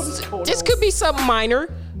 this could be something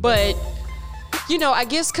minor, but I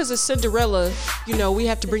guess because of Cinderella, we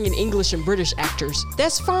have to bring in English and British actors.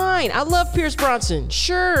 That's fine. I love Pierce Brosnan,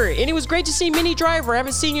 sure, and it was great to see Minnie Driver. I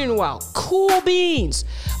haven't seen you in a while. Cool beans.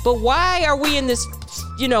 But why are we in this,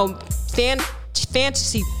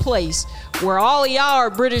 fantasy place where all of y'all are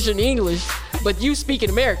British and English, but you speak in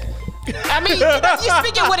American? I mean, you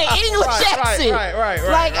speaking with an English accent.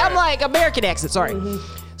 Right. I'm like, American accent, sorry. Mm-hmm.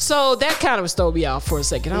 So that kind of threw me off for a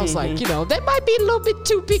second. I was like, that might be a little bit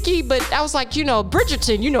too picky, but I was like,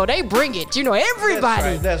 Bridgerton, they bring it.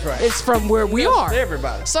 Everybody That's right. is from where we are.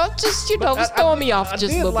 Everybody. So just, it's throwing me off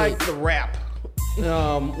just a little bit. I did like the rap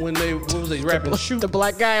When what was they rapping? Shoot. The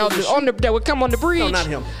black guy that would come on the bridge. No, not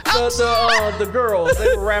him. The girls,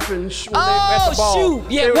 they were rapping when they at the ball.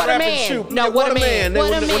 Shoot. Yeah, they were what a rapping man. Shoot. No, Yeah, what a man. When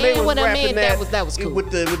What a they man. was What a rapping man. That was cool.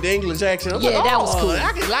 With the English accent. I was Yeah, like, that was cool.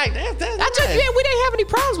 I could like that. That's Yeah, we didn't have any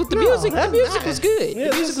problems with the music. The music was good. Yeah,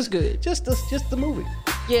 the music was good. Just the movie.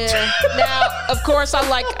 Yeah. Now, of course, I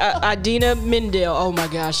like Idina Menzel. Oh my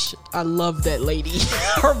gosh, I love that lady.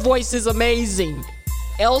 Her voice is amazing.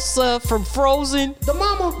 Elsa from Frozen. The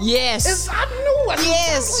mama. Yes. I knew.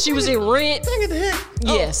 Yes, she was in Rent. Dang it, the heck.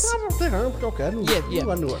 Yes. Okay, I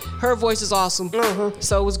knew I knew her. Her voice is awesome.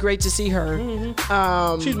 So it was great to see her.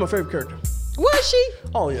 She's my favorite character. Was she?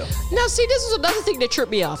 Oh, yeah. Now, see, this is another thing that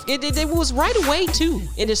tripped me off. It was right away, too.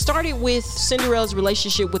 And it started with Cinderella's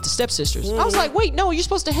relationship with the stepsisters. I was like, wait, no, you're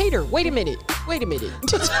supposed to hate her. Wait a minute. I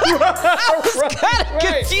was kind of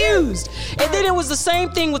confused. And then it was the same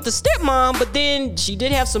thing with the stepmom, but then she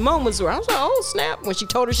did have some moments where I was like, oh, snap. When she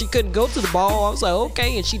told her she couldn't go to the ball, I was like,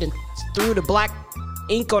 okay. And she done threw the black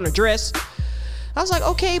ink on her dress. I was like,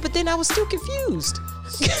 okay, but then I was still confused.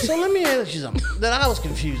 So let me ask you something that I was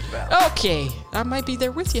confused about. Okay, I might be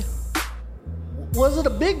there with you. Was it a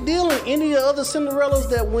big deal in any of the other Cinderellas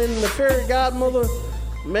that when the fairy godmother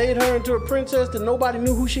made her into a princess that nobody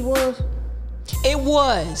knew who she was? It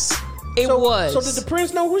was. It was. So did the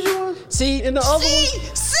prince know who she was? See, in the other one?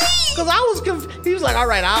 See, because I was confused. He was like, "All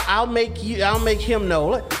right, I'll make him know."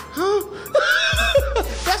 Like, huh?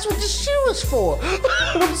 That's what the shoe is for.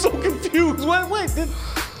 I'm so confused. Wait,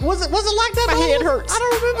 was it like that? My head hurts. I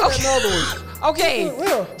don't remember that in the other one. Okay,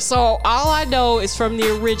 Yeah. so all I know is from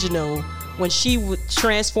the original when she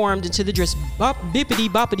transformed into the dress, bippity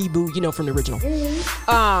boppity boo, from the original.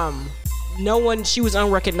 She was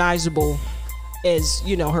unrecognizable as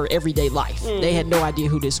her everyday life. They had no idea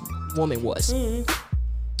who this woman was.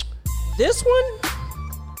 This one,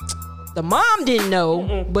 the mom didn't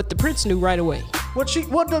know, but the prince knew right away.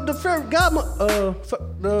 The fairy godmother?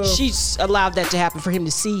 She's allowed that to happen for him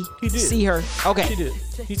to see. He did. See her. Okay. She did.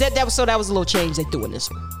 That was a little change they threw in this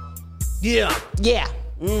one. Yeah. Yeah.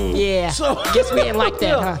 Yeah. So guess we didn't like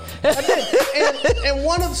that, yeah. huh? And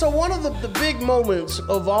one of the big moments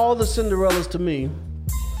of all the Cinderellas to me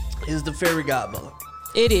is the fairy godmother.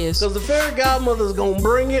 It is. Because the fairy godmother is gonna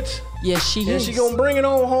bring it. Yes, she is. And she's gonna bring it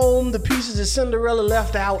on home. The pieces that Cinderella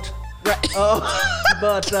left out. Right.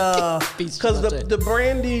 But because the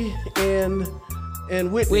Brandy and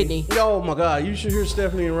Whitney. Oh my God, you should hear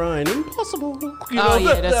Stephanie and Ryan. Impossible.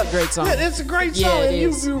 That's a great song. Yeah, it's a great song. Yeah,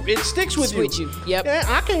 and it sticks with you. Yep. Yeah,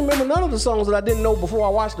 I can't remember none of the songs that I didn't know before I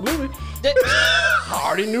watched the movie. I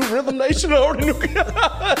already knew Rhythm Nation. I already knew.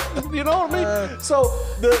 You know what I mean? So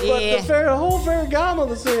the whole fairy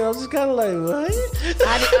godmother thing, I was just kind of like, what?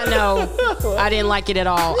 I know. I didn't like it at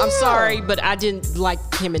all. I'm sorry, but I didn't like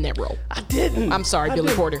him in that role. I didn't. I'm sorry,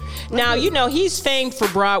 Billy Porter. Now, he's famed for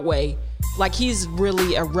Broadway. Like, he's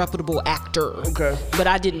really a reputable actor. Okay. But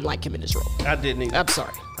I didn't like him in this role. I didn't either. I'm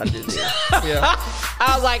sorry. I didn't either. Yeah.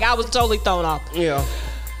 I was totally thrown off. Yeah.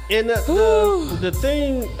 And the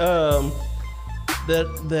thing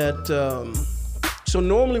so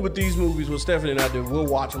normally with these movies, what Stephanie and I do, we'll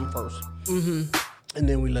watch them first. Mm-hmm. And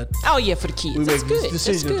then we let... Oh, yeah, for the kids. We That's make good.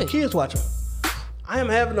 decisions. That's good. The kids watch them. I am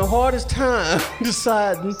having the hardest time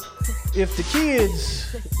deciding if the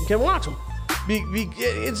kids can watch them.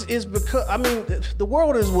 It's because, the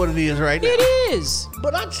world is what it is right now. It is.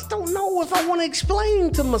 But I just don't know if I want to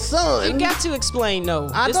explain to my son. You got to explain, though.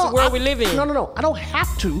 This is the world we live in. No. I don't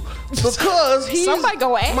have to because somebody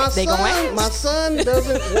gonna ask. My son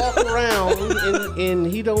doesn't walk around and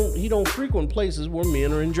he don't frequent places where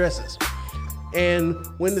men are in dresses. And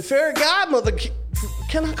when the fairy godmother,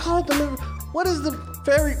 can I call it what is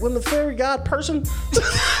when the fairy god person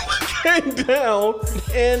came down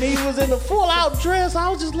and he was in a full out dress, I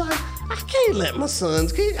was just like, I can't let my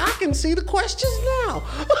sons, I can see the questions now.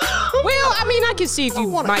 Well, I can see if you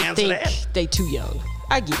might think that. they too young.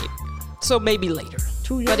 I get it. So maybe later.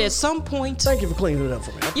 Too young? But at some point. Thank you for cleaning it up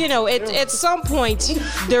for me. At some point,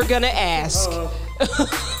 they're going to ask.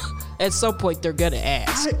 At some point, they're going to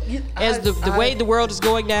ask. As the way the world is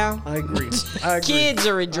going now. I agree. Kids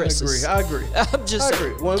are in dresses. I agree. I'm just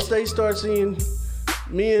saying. Once they start seeing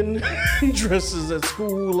men in dresses at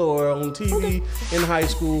school or on TV in high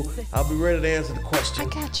school, I'll be ready to answer the question. I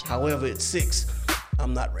got you. However, at 6,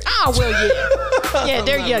 I'm not ready. Oh, well, yeah. Yeah,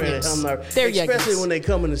 they're youngins. I'm not. They're especially youngins. when they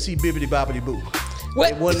come in to see Bibbidi Boppity Boo.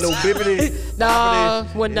 What? It wasn't no bibbity. No,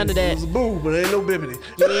 wasn't none of that. It was a boo, but ain't no bibbity.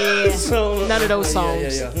 Yeah, So, none of those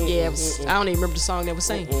songs. Yeah. I don't even remember the song they were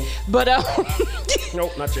saying. But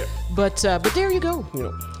nope, not yet. But there you go.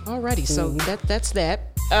 Yep. Alrighty, so that's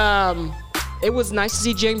that. It was nice to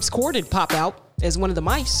see James Corden pop out. as one of the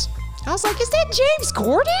mice. I was like, is that James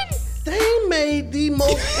Corden? They made the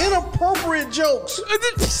most inappropriate jokes.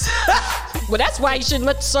 Well, that's why you shouldn't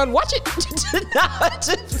let the son watch it.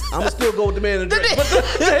 I'm still go with the man in the dress.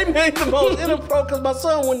 But they made the most inappropriate because my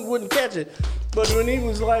son wouldn't catch it. But when he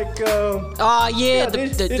was like, they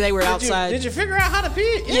were outside. Did you figure out how to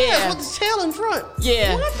pee? Yeah, with the tail in front.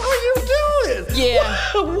 Yeah. What are you doing? Yeah.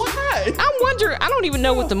 Why? I wonder. I don't even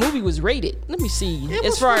know what the movie was rated. Let me see.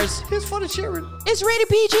 It's for the children. It's rated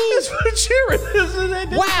PG. It's for the children.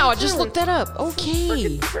 Wow, I just looked that up.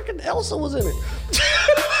 Okay. Freaking Elsa was in it.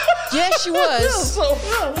 Yes, she was.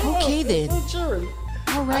 Okay then. Alrighty.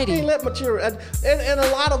 Alrighty. I can't let my children. And a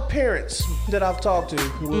lot of parents that I've talked to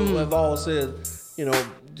have all said,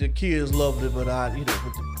 the kids loved it, but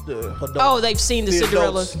the adults. They've seen the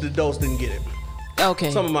Cinderella. The adults didn't get it.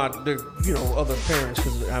 Okay. Some of my, other parents,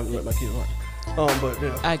 because I haven't let my kids watch it.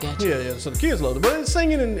 But I got you. Yeah. So the kids loved it, but it's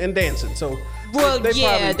singing and dancing. So.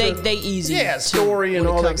 They easy. Yeah, story and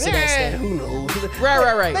all that. Who knows?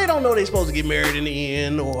 Right. They don't know they're supposed to get married in the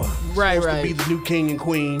end or supposed to be the new king and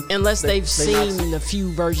queen. Unless they've seen a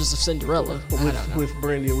few versions of Cinderella with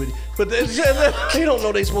Brandy and Whitney. But they don't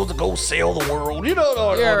know they're supposed to go sell the world, or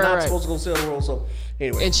not supposed to go sell the world. So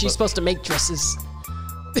anyway, and she's supposed to make dresses.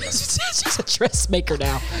 She's a dressmaker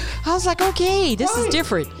now. I was like, okay, this is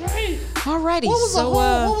different. Right. Alrighty. What was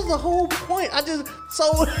the whole point?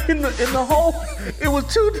 In the whole, it was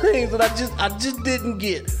two things that I just didn't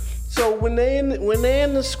get. So when they in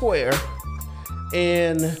the square,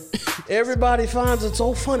 and everybody finds it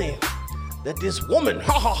so funny that this woman,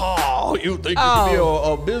 you think you can be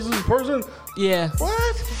a business person? Yeah.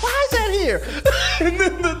 What? Why is that here? And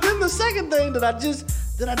then the second thing that I just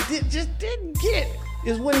didn't get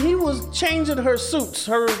is when he was changing her suits,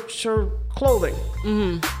 her clothing,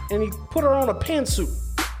 and he put her on a pantsuit.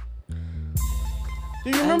 Do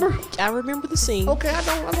you remember? I remember the scene. Okay, I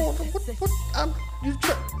don't.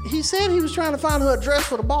 He said he was trying to find her a dress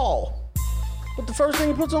for the ball, but the first thing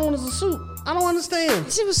he puts on is a suit. I don't understand.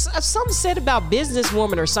 It was something said about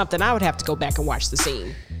businesswoman or something. I would have to go back and watch the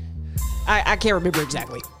scene. I can't remember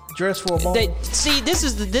exactly. Dress for a ball. This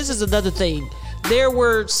is another thing. There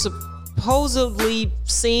were supposedly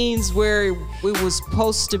scenes where it was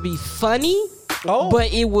supposed to be funny,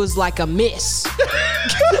 but it was like a miss.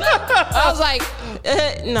 I was like,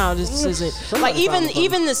 no, this isn't. Like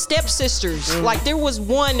even the stepsisters, like there was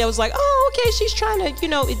one that was like, oh, okay, she's trying to, it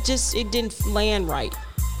didn't land right.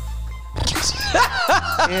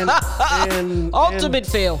 and ultimate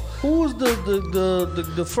fail. Who was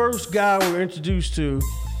the first guy we were introduced to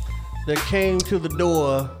that came to the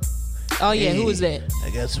door? Oh yeah, who was that?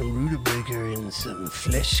 I got some rutabaga and some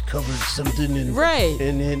flesh covered something, and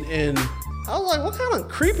and I was like, what kind of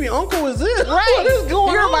creepy uncle is this? Right. What is going on?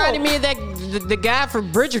 He reminded me of the guy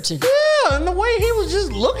from Bridgerton. Yeah, and the way he was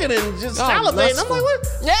just looking and just salivating. I'm like, what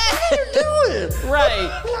are you doing?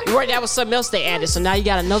 Right. That was something else they added. So now you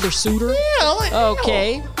got another suitor? Yeah. Like,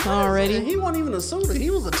 okay. Already. He wasn't even a suitor.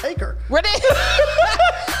 He was a taker. Ready? What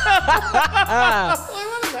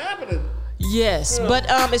is happening? Yes, but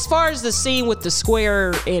as far as the scene with the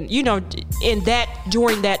square, and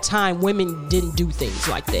during that time, women didn't do things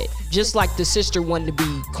like that. Just like the sister wanted to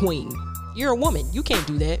be queen. You're a woman, you can't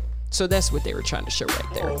do that. So that's what they were trying to show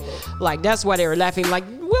right there. Like that's why they were laughing. Like,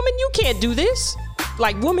 women, you can't do this.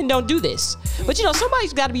 Like, women don't do this. But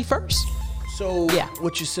somebody's got to be first. So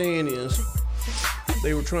what you're saying is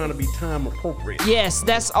they were trying to be time appropriate. Yes,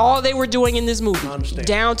 that's all they were doing in this movie. I understand.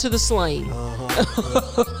 Down to the slaying.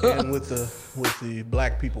 And with the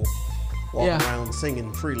black people walking around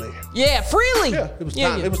singing freely. Yeah, freely. Yeah, it was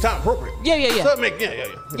time. It was time appropriate. Yeah.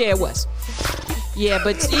 Yeah, it was. Yeah,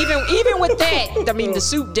 but even with that, I mean, the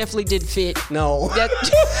suit definitely did fit. No.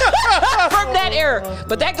 From that era.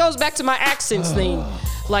 But that goes back to my accents thing.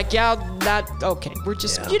 Like, y'all not, okay, we're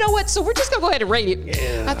just, you know what? So we're just going to go ahead and rate it.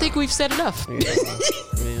 Yeah. I think we've said enough. Yeah.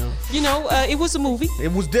 It was a movie.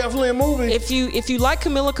 It was definitely a movie. If you like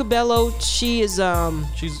Camila Cabello, she is,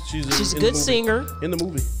 she's a good singer. In the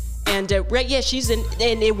movie. And she's in,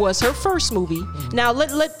 and it was her first movie. Mm-hmm. Now,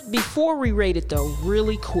 before we rate it though,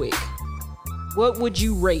 really quick, what would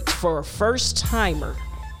you rate for a first timer?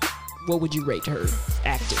 What would you rate her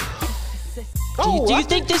acting? Do you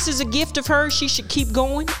think this is a gift of hers? She should keep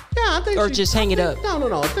going? Yeah, I think. Or just hang it up?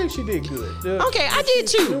 No. I think she did good. Okay, I did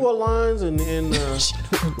too. She knew her lines and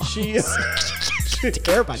she.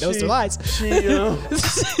 Everybody knows the lines. She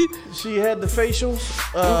had the facials.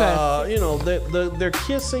 Their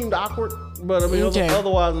kiss seemed awkward. But I mean,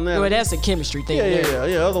 otherwise than that, well, that's a chemistry thing.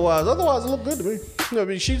 Yeah. Otherwise, it looked good to me. I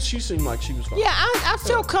mean, she seemed like she was fine. Yeah, I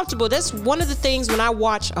felt comfortable. That's one of the things when I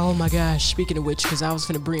watch. Oh my gosh! Speaking of which, because I was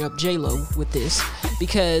going to bring up J-Lo with this,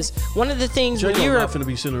 because one of the things when you're not going to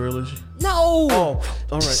be Cinderella, is she? No. Oh,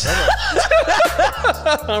 all right.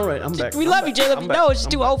 All right, I'm back. We love you, J-Lo. No, she's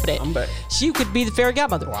too old for that. I'm back. She could be the fairy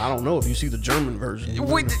godmother. Well, I don't know if you see the German version.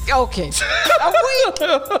 Okay.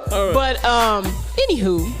 But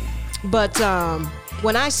anywho,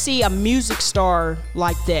 when I see a music star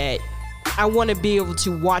like that, I want to be able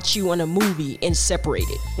to watch you in a movie and separate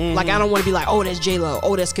it. Mm-hmm. Like, I don't want to be like, oh, that's J-Lo.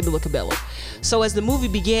 Oh, that's Camila Cabello. So as the movie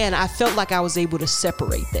began, I felt like I was able to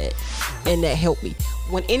separate that, and that helped me.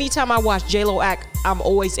 Anytime I watch J-Lo act, I'm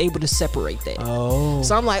always able to separate that. Oh.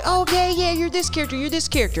 So I'm like, okay, yeah, you're this character, you're this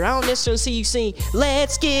character. I don't necessarily see you sing,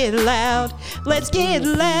 let's get loud, let's get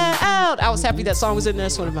loud. I was happy that song was in there.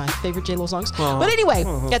 That's one of my favorite J-Lo songs. But anyway,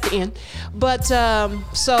 at the end. But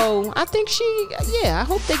so I think I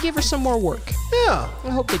hope they give her some more work. Yeah. I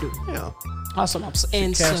hope they do. Yeah. Awesome.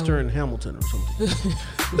 And cast her in Hamilton or something.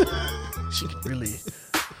 She can really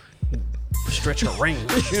stretch her range.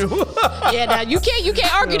 You know? Yeah, now you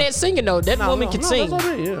can't argue that singing though. That woman can sing. That's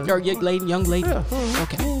what I mean, Or young lady. Yeah.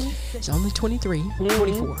 Okay. She's only 23,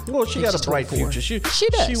 24. Well, she got a bright 24. Future. She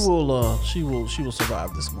does. She will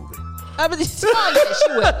survive this movie. She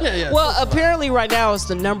will. Well, apparently right now it's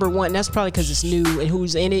the number one. That's probably because it's new and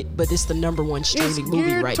who's in it, but it's the number one streaming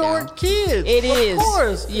movie right now. It's geared toward kids. It is. Of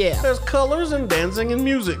course. Yeah. There's colors and dancing and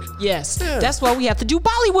music. Yes. Yeah. That's why we have to do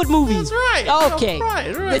Bollywood movies. That's right. Okay.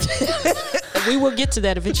 Right. We will get to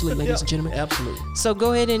that eventually, ladies and gentlemen. Absolutely. So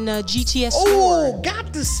go ahead and GTS score. Oh,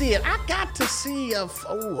 got to see it. I got to see a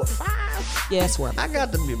 5. Yeah, that's where I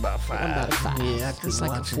got to be about 5. I'm about a 5. Yeah, it's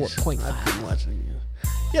like a 4.5. I couldn't watch it.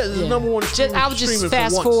 Yeah, this is number one streaming. I would just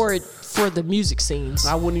fast forward for the music scenes.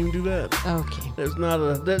 I wouldn't even do that. Okay.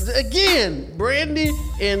 Again, Brandy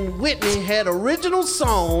and Whitney had original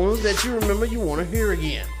songs that you remember you want to hear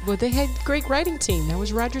again. Well, they had a great writing team. That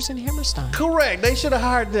was Rodgers and Hammerstein. Correct. They should have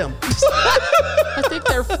hired them. I think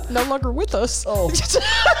they're no longer with us. Oh.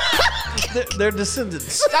 They're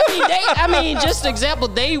descendants. I mean, just an example,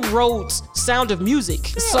 they wrote Sound of Music.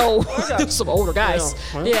 So, some older guys.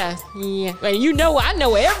 Yeah. And I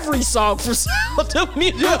know every song from Sound of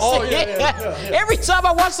Music. Yeah. Every time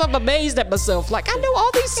I watch something, I'm amazed at myself. Like, I know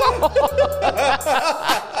all these songs.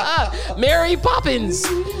 Mary Poppins.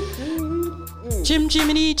 Chim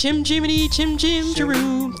Jiminy, Chim Jiminy, Chim Jim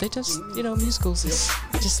Jeroo. They just, musicals.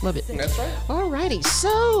 I just love it. That's right. Alrighty,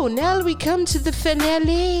 so now we come to the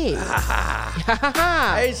finale.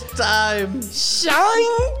 It's time.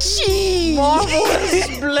 Shang-Chi. Marvel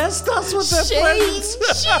has blessed us with their presence.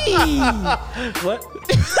 What?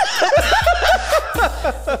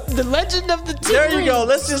 The Legend of the Ten There you Rings. go.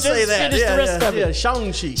 Let's just say that. Yeah.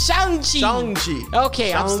 Shang-Chi. Shang-Chi.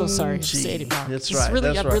 Okay, I'm so sorry. I said it wrong. That's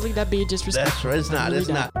right. I'm really not being disrespectful. That's right. It's not. It's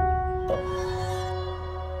not.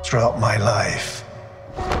 Throughout my life,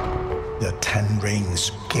 the 10 rings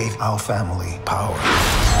gave our family power.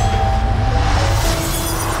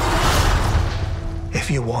 If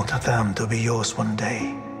you want them to be yours one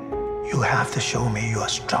day, you have to show me you are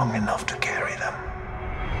strong enough to carry them.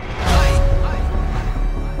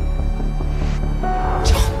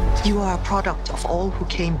 You are a product of all who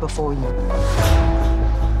came before you.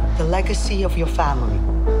 The legacy of your family.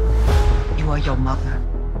 You are your mother.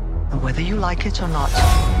 And whether you like it or not,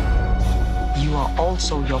 you are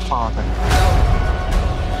also your father.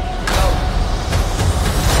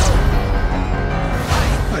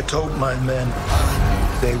 I told my men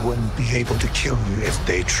they wouldn't be able to kill you if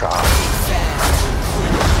they tried.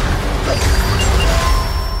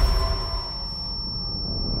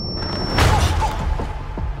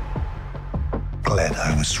 Glad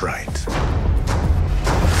I was right.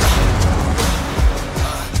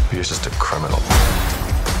 You're just a criminal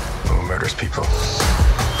who murders people.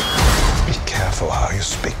 Be careful how you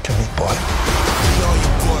speak to me, boy.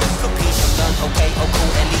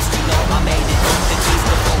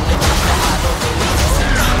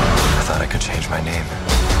 I thought I could change my name.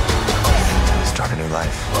 Start a new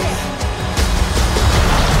life.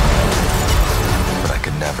 But I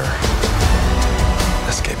could never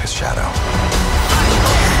escape his shadow.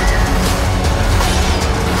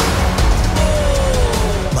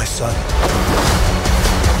 My son,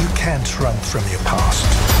 you can't run from your past.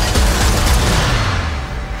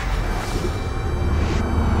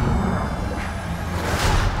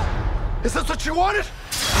 Is this what you wanted?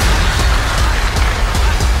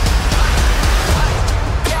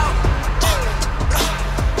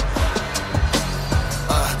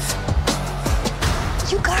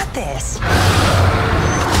 You got this.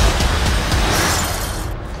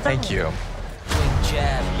 Thank you.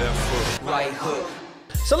 Jab, left foot, right hook.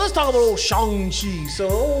 So let's talk about old Shang-Chi. So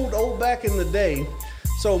old back in the day.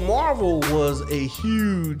 So Marvel was a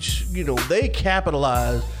huge, they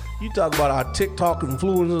capitalized. You talk about our TikTok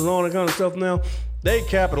influencers and all that kind of stuff now. They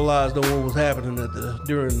capitalized on what was happening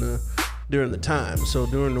during the time. So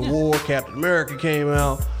during the war, Captain America came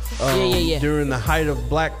out. During the height of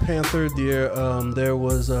Black Panther, there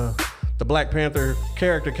was the Black Panther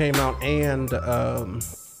character came out, and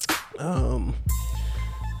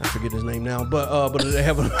I forget his name now, but they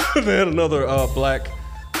had another black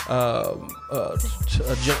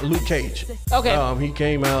Luke Cage. Okay. He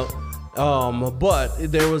came out,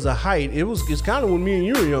 but there was a height. It's kind of when me and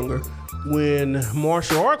you were younger, when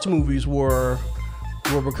martial arts movies were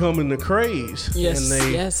becoming the craze. Yes,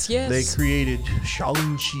 and yes. They created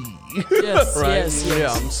Shang-Chi. Yes, right? yes.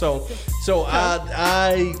 Yeah. So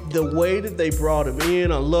I the way that they brought him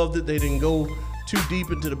in, I loved it. They didn't go too deep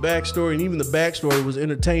into the backstory, and even the backstory was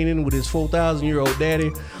entertaining with his 4,000-year-old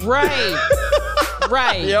daddy. Right.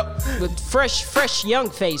 Right. Yep. With fresh young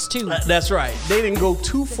face too. That's right. They didn't go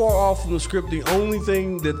too far off from the script. The only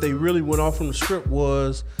thing that they really went off from the script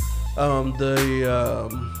was the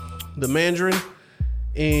Mandarin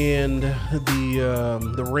and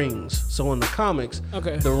the rings. So in the comics,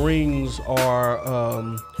 the rings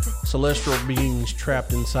are celestial beings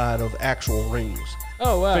trapped inside of actual rings.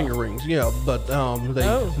 Oh wow. Finger rings, yeah, but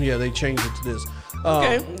they changed it to this.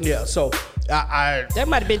 Okay. Yeah, so I that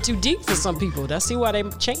might have been too deep for some people. I see why they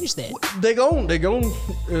changed that. They gon'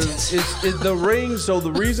 it's the rings. So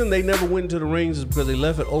the reason they never went into the rings is because they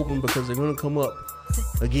left it open because they're gonna come up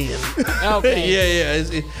again. Okay. yeah.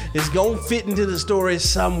 It's gonna fit into the story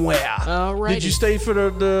somewhere. All right. Did you stay for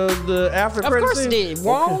the after credits? Of course I did.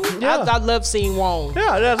 Wong. Okay. Yeah. I love seeing Wong.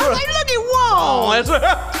 Yeah, that's right. Like, look at Wong. Oh, that's right.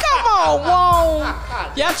 Come on, Wong.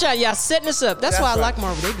 Y'all setting us up. That's why I like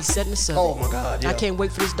Marvel. They be setting us up. Oh my God. Yeah. I can't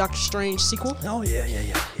wait for this Doctor Strange sequel. Oh yeah.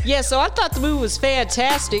 Yeah, so I thought the movie was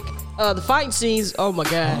fantastic. The fighting scenes, oh my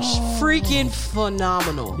gosh, freaking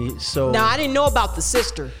phenomenal. So now I didn't know about the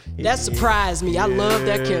sister. That surprised me. I love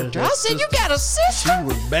that character. I said, "You got a sister?" She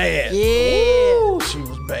was bad. Yeah, ooh, she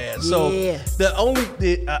was bad. So the only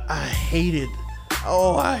I hated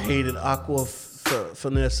Aquafina.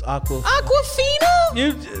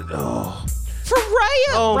 From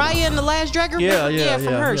Raya. Raya and the Last Dragon. Yeah,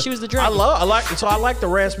 from her. She was the dragon. I like the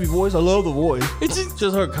raspy voice. I love the voice. It's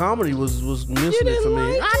just her comedy was missing it for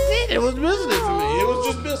me. It was missing it for me. It was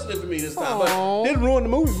just missing it for me this time. But it didn't ruin the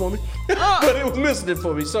movie for me. But it was missing it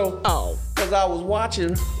for me. So because I was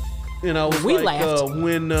watching, it was laughed.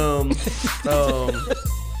 When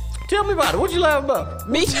tell me about it. What'd you laugh about?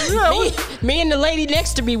 Me and the lady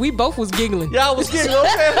next to me, we both was giggling. Yeah, I was giggling.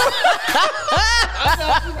 Okay.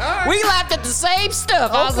 We laughed at the same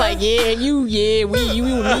stuff. I was like, we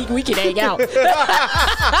can hang out. Even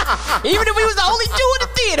if we was the only two in the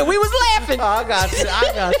theater, we was laughing. I got you.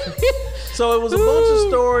 So it was a bunch of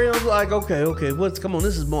story. I was like, okay, come on,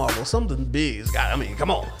 this is Marvel. Something big.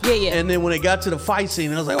 Come on. Yeah. And then when it got to the fight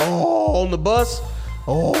scene, I was like, oh, on the bus.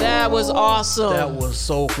 Oh, that was awesome. That was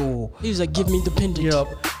so cool. He was like, "Give me the pendant." Yep.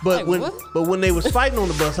 But when they was fighting on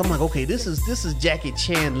the bus, I'm like, okay, this is Jackie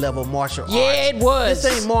Chan level martial arts. Yeah, it was.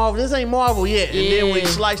 This ain't Marvel yet. Yeah. And then when he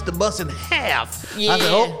sliced the bus in half, I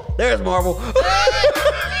said, oh, there's Marvel.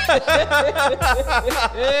 Yeah.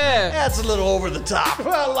 That's a little over the top.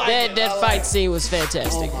 I like that fight scene was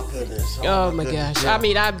fantastic. Oh my goodness. Oh my gosh. Yeah. I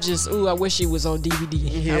mean, I wish it was on DVD.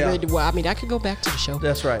 Yeah. I could go back to the show.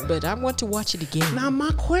 That's right. But I want to watch it again. Now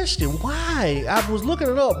my question, why? I was looking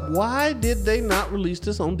it up. Why did they not release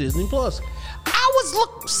this on Disney Plus?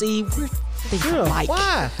 We're thinking like.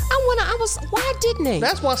 Why? Why didn't they?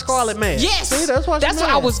 That's why Scarlett mad. Yes. See, that's why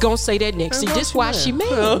I was gonna say that next. See, this why she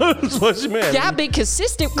mad. That's why she mad. Y'all been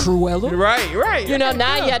consistent, Cruella. Right.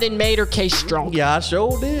 Now y'all done made her case strong. Yeah, I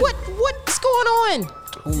sure did. What's going on?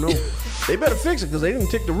 Oh no. They better fix it because they didn't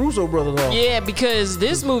take the Russo brothers off. Yeah, because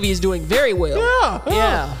this movie is doing very well.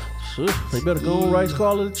 Yeah. Sure. They better go and write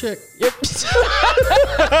Scarlett a check. Yep.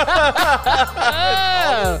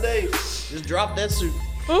 Just drop that suit.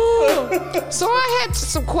 So I had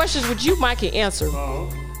some questions which you might can answer.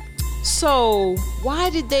 So why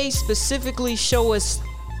did they specifically show us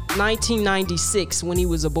 1996 when he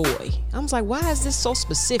was a boy? I was like, why is this so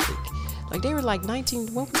specific? Like they were like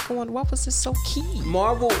 19. What was going on? Why was this so key?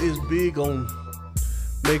 Marvel is big on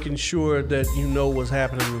making sure that you know what's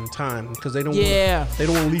happening in time because they don't want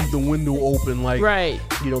to leave the window open like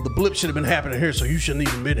the blip should have been happening here so you shouldn't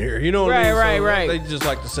even been here. You know what I mean? Right. They just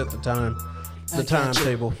like to set the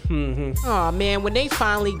timetable. Oh man, when they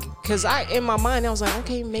finally, because in my mind I was like,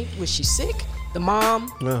 okay, maybe was she sick? the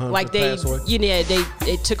mom, like they,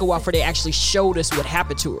 it took a while for they actually showed us what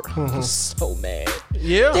happened to her. I was so mad.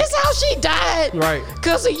 Yeah, this how she died, right?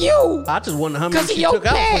 Because of you. I just wonder how many she took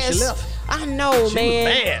out before she left. I know, she man.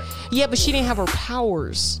 Was bad. Yeah, but she didn't have her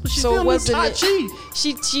powers, she so it wasn't. Tai Chi.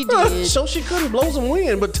 She did. So she couldn't blow some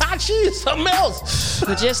wind, but Tai Chi is something else.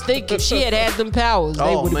 But just think, if she had them powers,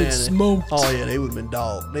 they would have been smoked. Oh yeah, they would have been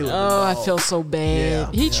dog. I felt so bad. Yeah,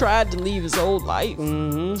 he tried to leave his old life.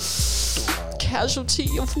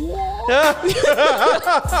 Casualty of war. Right.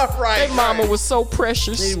 That mama was so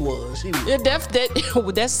precious. He was. Yeah,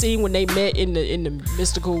 that scene when they met in the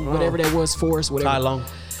mystical whatever that was forest, whatever. Tai Long.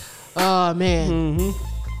 Oh man.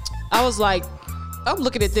 I was like, I'm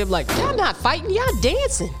looking at them like, y'all not fighting, y'all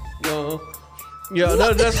dancing. Yeah,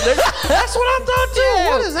 that's what I thought too. Yeah.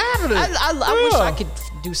 What is happening? I wish I could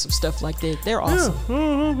do some stuff like that. They're awesome.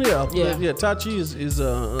 Yeah. Tai Chi is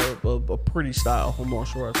a pretty style for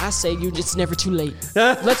martial arts. I say it's never too late.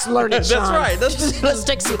 Let's learn it, Sean. That's right. Let's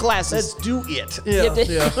take some classes. Let's do it. Yeah.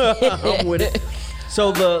 I'm with it.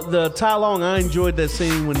 So the Tai Long, I enjoyed that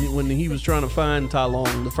scene when he was trying to find Tai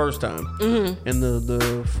Long the first time, and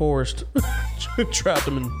the forest trapped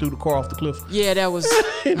him and threw the car off the cliff. Yeah, that was.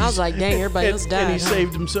 I was like, dang, everybody else died. And he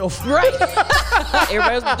saved himself. Right.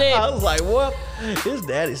 Everybody else dead. I was like, what? His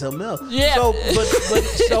daddy's something else. Yeah. So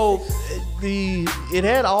it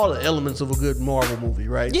had all the elements of a good Marvel movie,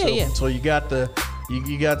 right? Yeah. So you got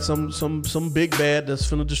you got some big bad that's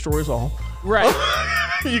finna destroy us all. Right.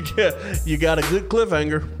 you got a good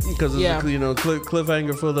cliffhanger because it's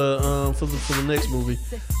cliffhanger for the next movie,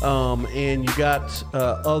 and you got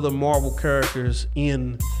other Marvel characters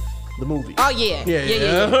in the movie. Oh yeah.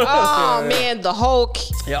 Oh man, the Hulk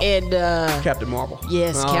and Captain Marvel.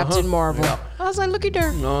 Yes, Captain Marvel. Yep. I was like, look at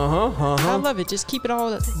her. I love it. Just keep it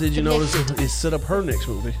all. Did you notice it set up her next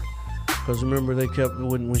movie? Because remember, they kept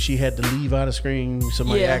when she had to leave out of screen,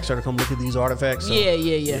 somebody asked her to come look at these artifacts. So,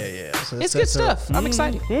 yeah. So it's good stuff. I'm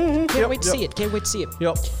excited. Can't wait to see it. Can't wait to see it.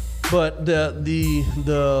 Yep. But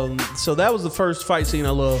so that was the first fight scene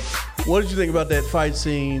I loved. What did you think about that fight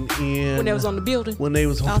scene when they was on the building? When they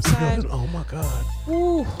was on outside. The building? Oh my God.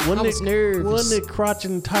 Ooh, I was nervous. Wasn't it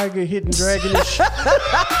crouching tiger hitting dragonish?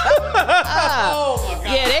 Oh my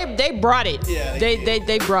God. Yeah, they brought it. Yeah,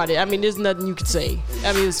 they brought it. I mean, there's nothing you could say.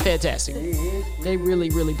 I mean, it was fantastic. They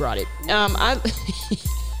really brought it.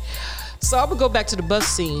 So I'm gonna go back to the bus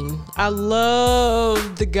scene. I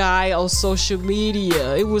love the guy on social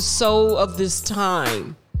media. It was so of this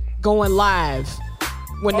time going live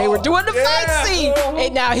when they were doing the fight scene.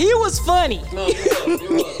 And now he was funny. He's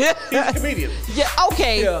a comedian. Yeah,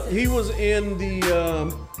 okay. Yeah, he was in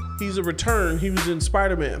the he's a return. He was in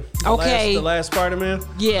Spider-Man. Okay. The last Spider-Man.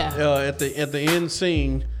 Yeah. At the end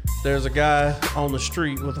scene, there's a guy on the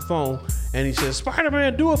street with a phone, and he says,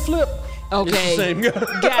 "Spider-Man, do a flip." Okay. It's the same guy.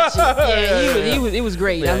 Gotcha. Yeah, it was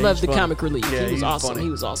great. Yeah, I loved the funny. comic relief. Yeah, he was awesome. funny. He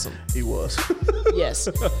was awesome. He was. Yes.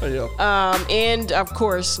 Yeah. And of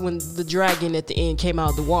course, when the dragon at the end came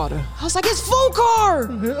out of the water, I was like, it's Fulcar!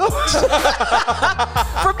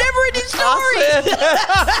 From Neverending Story!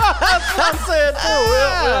 That's what I said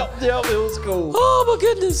too. Yep, it was cool. Oh my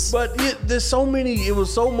goodness. But there's so many, it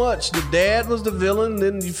was so much. The dad was the villain,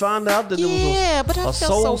 then you found out that there was but I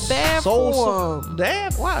felt so bad for him.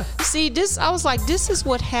 Dad? Why? See, I was like, this is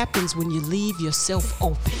what happens when you leave yourself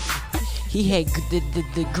open. He had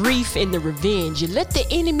the grief and the revenge. You let the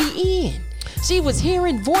enemy in. She was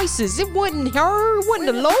hearing voices. It wasn't her. It wasn't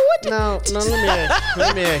the Lord. No.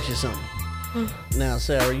 Let me ask you something. Now,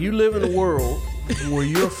 Sarah, you live in a world where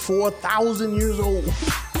you're 4,000 years old.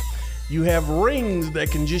 You have rings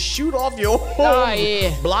that can just shoot off your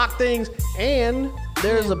home, block things, and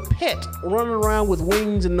there's a pet running around with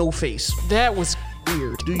wings and no face. That was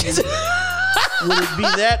weird. Do you? Would it be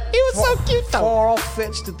that he was so cute though. Far off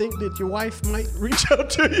fetched to think that your wife might reach out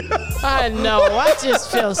to you? I know. I just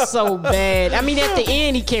feel so bad. I mean, at the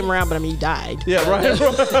end he came around, but I mean he died. Yeah,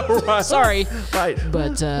 right. Sorry. Right.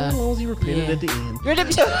 But he repented at the end.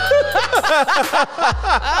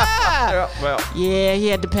 Yeah, he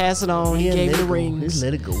had to pass it on. He gave the rings. Just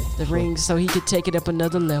let it go. The rings so he could take it up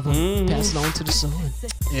another level. Pass it on to the son.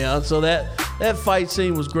 Yeah, so that fight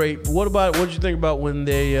scene was great. What did you think about when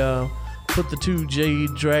they put the two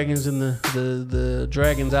jade dragons in the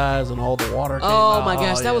dragon's eyes and all the water came out? Oh my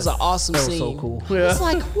gosh, that was an awesome scene. That was so cool. It's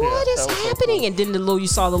like, what is happening? So cool. And then you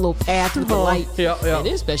saw the little path with the light. Yeah. And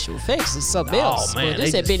their special effects is something else. Man, well,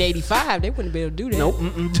 this had been 85, they wouldn't be able to do that. Nope.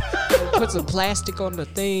 Put some plastic on the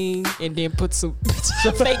thing and then put some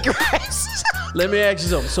fake grass. Let me ask you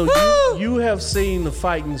something. So you have seen the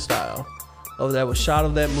fighting style that was shot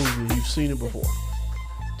of that movie. You've seen it before.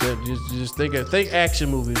 Just think action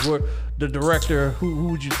movies. the director, who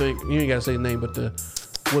would you think? You ain't gotta say his name, but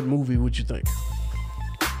what movie would you think?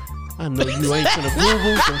 I know you ain't gonna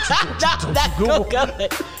Google. Google.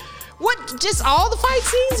 What? Just all the fight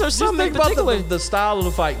scenes, or something in particular? About the style of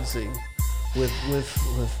the fighting scene, with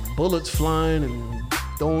bullets flying and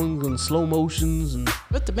throwing in slow motions and.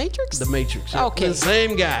 With the Matrix? The Matrix. Yeah. Okay. The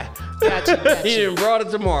same guy. Gotcha. He didn't brought it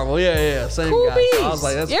to Marvel. Yeah. Same cool guy. Bees. So I was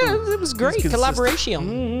like, that's cool. It was great collaboration.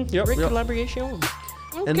 Mm-hmm. Yep. Great collaboration.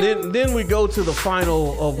 Okay. And then we go to the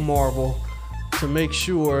final of Marvel to make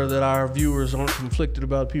sure that our viewers aren't conflicted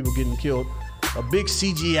about people getting killed. A big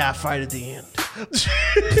CGI fight at the end.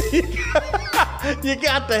 You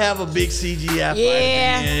got to have a big CGI fight.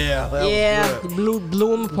 Yeah. That was good.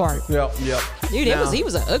 Blew him apart. Yep. Dude, he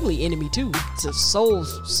was an ugly enemy too. It's a soul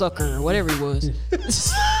sucker or whatever he was.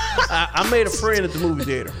 I made a friend at the movie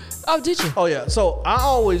theater. Oh, did you? Oh yeah. So I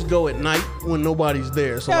always go at night when nobody's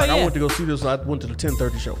there. So I went to go see this. I went to the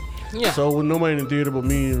 10:30 show. Yeah. So with nobody in the theater but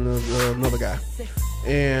me and another guy,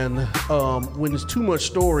 and when there's too much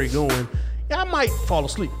story going, I might fall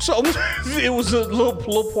asleep. So it was a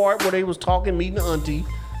little part where they was talking, meeting the auntie,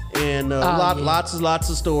 and lots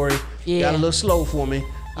of story. Yeah. Got a little slow for me.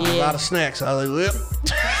 A lot of snacks. I was like, whip.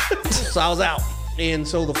 So I was out. And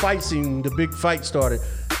so the fight scene, the big fight started.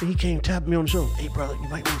 And he came tapping me on the shoulder. Hey, brother, you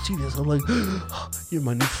might want to see this. I'm like, you're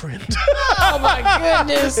my new friend. Oh, my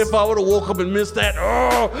goodness. If I would have woke up and missed that,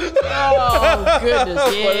 oh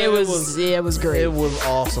goodness. Yeah, it was great. It was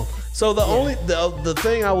awesome. So the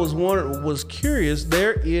thing I was curious.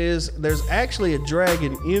 There's actually a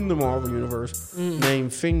dragon in the Marvel universe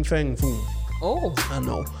named Fin Fang Foom. Oh, I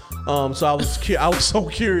know. So I was so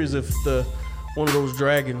curious if one of those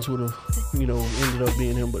dragons would have ended up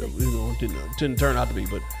being him, but it didn't turn out to be.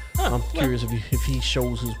 But I'm curious if he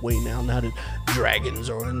shows his way now that dragons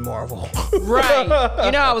are in Marvel. Right.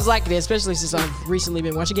 I was liking it, especially since I've recently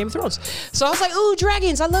been watching Game of Thrones. So I was like, ooh,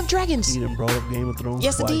 dragons. I love dragons. You done brought up Game of Thrones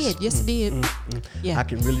Yes, twice. I did. Yeah. I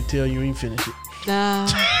can really tell you ain't finished it. Nah.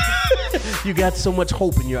 You got so much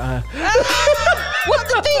hope in your eye. Well,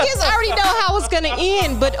 the thing is, I already know how it's going to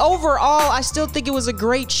end, but overall, I still think it was a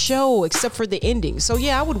great show, except for the ending. So,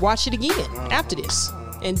 yeah, I would watch it again after this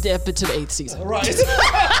and up into the 8th season. Right.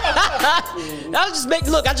 I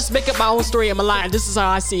just make up my own story in my line. This is how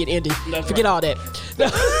I see it ending. Forget all that.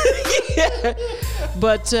 Yeah.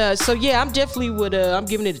 But, so, yeah, I'm definitely I'm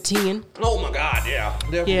giving it a 10. Oh, my God, yeah.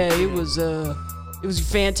 Definitely. Yeah, it was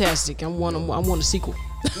fantastic. I want a sequel.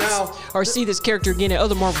 Now, or see this character again in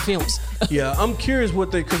other Marvel films. Yeah, I'm curious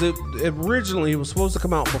because it originally was supposed to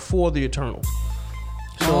come out before the Eternals.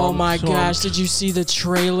 So gosh, did you see the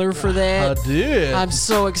trailer for that? I did. I'm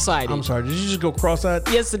so excited. I'm sorry, did you just go cross-eyed?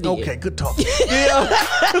 Yes, I did. Okay, good talk.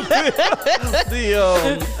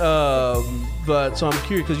 But so I'm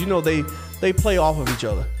curious because they play off of each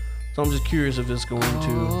other. So I'm just curious if it's going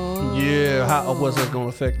to, how was that going to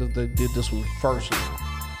affect if they did this one first?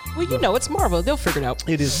 Well, it's Marvel. They'll figure it out.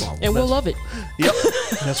 It is Marvel. And we'll love it. Yep,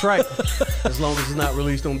 that's right. As long as it's not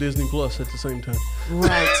released on Disney Plus at the same time.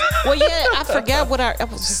 Right. Well, yeah, I forgot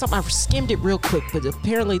I skimmed it real quick, but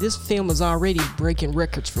apparently this film is already breaking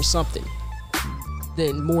records for something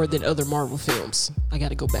more than other Marvel films. I got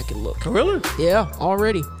to go back and look. Really? Yeah,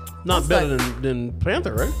 already. Not better than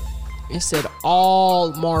Panther, right? It said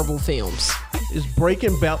all Marvel films. Is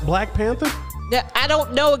breaking Black Panther? Yeah, I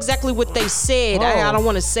don't know exactly what they said. I don't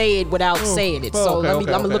want to say it without saying it. So I'm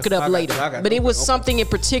gonna look it up later. But it was something in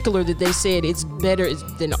particular that they said it's better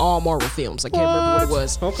than all Marvel films. I can't remember what it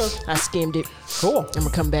was. Okay. I skimmed it. Cool. I'm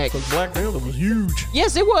gonna come back. Because Black Panther was huge.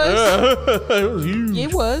 Yes, it was. Yeah. It was huge.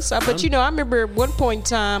 It was. But I remember at one point in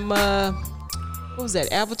time, what was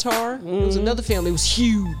that? Avatar? It was another film. It was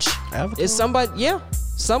huge. Avatar? It's somebody,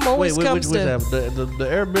 Some always comes to the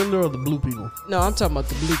Airbender or the Blue people? No, I'm talking about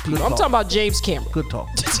the Blue people. I'm talking about James Cameron. Good talk.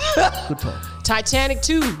 Good talk. Titanic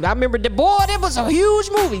 2. I remember that was a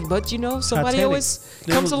huge movie, but somebody Titanic. always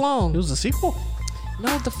comes along. It was a sequel?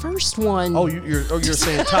 No, the first one. Oh, you're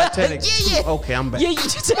saying Titanic 2. Yeah. Okay, I'm back. Yeah,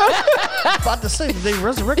 I'm about to say they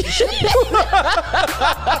resurrected ship.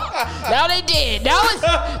 Now they did. Now they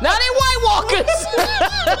White Walkers.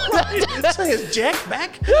 Say, is Jack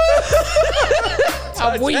back?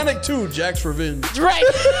 Titanic 2, Jack's Revenge. Right.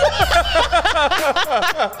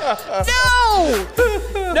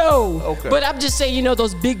 No. Okay. But I'm just saying,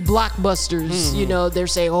 those big blockbusters, they're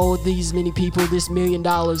saying, these many people, this $1 million.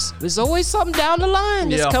 There's always something down the line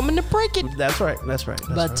that's coming to break it. That's right.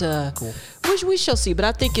 But cool. we shall see. But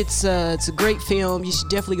I think it's a great film. You should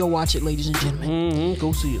definitely go watch it, ladies and gentlemen.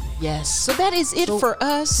 Go see it. Yes. So that is it for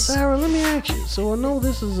us. Sarah, let me ask you. So I know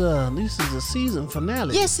this is a season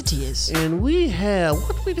finale. Yes, it is. And we have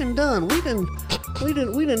what we done. We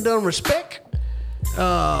done Respect. We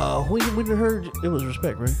done heard it was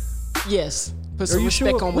Respect, right? Yes. Put some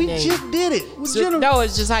respect on my name. We just did it. No,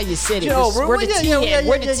 it's just how you said it. Where the T at?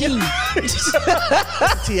 Where the T?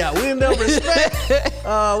 We done done Respect.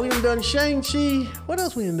 We done Shang-Chi. What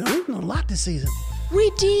else we done? We done a lot this season. We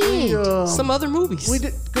did. Some other movies. We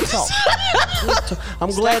did. Good talk. I'm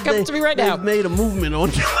glad they made a movement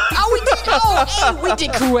on you. Oh, we did. And we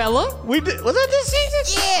did Cruella. We did. Was that this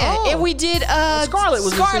season? Yeah. And we did Scarlet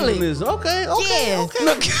was Scarlet. This season. Okay. Yeah.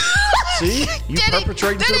 Look. See? You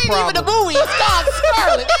perpetrating to the problem. That ain't even a movie. It's called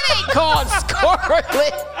Scarlet. It ain't called Scarlet.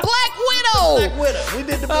 Black Widow. Black Widow. We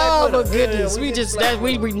did the Black Widow. Oh, my goodness.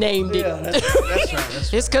 We renamed it. Yeah, that's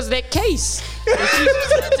right. It's because of that case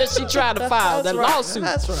that she tried to file, that lawsuit.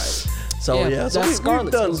 That's right. So so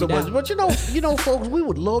we've done so much. But you know, folks, we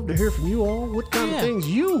would love to hear from you all. What kind of things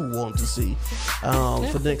you want to see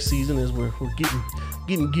for next season as we're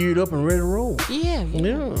getting geared up and ready to roll. Yeah.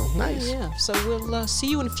 Nice. Yeah. So we'll see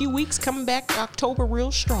you in a few weeks. Coming back October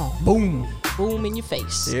real strong. Boom in your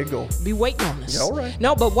face. There you go. Be waiting on us. All right.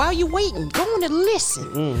 No, but while you're waiting, go on and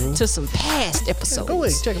listen to some past episodes. Go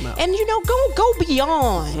ahead, check them out. And go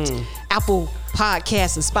beyond Apple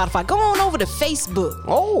Podcasts and Spotify. Go on over to Facebook.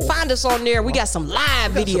 Find us on there. We got some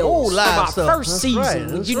live videos from our first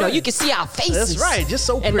season. You can see our faces. That's right. Just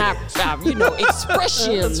so pretty. And our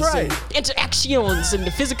expressions. That's right. And interactions and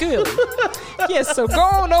the physical. Yes, so go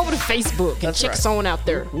on over to Facebook and check us on out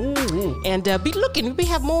there. And be looking. We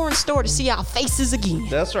have more in store to see our faces again.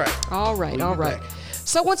 That's right. All right.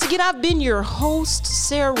 So once again, I've been your host,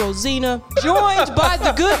 Sarah Rosina, joined by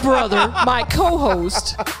the good brother, my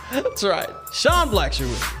co-host. That's right. Sean Blackshear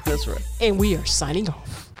with me. That's right. And we are signing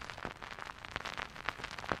off.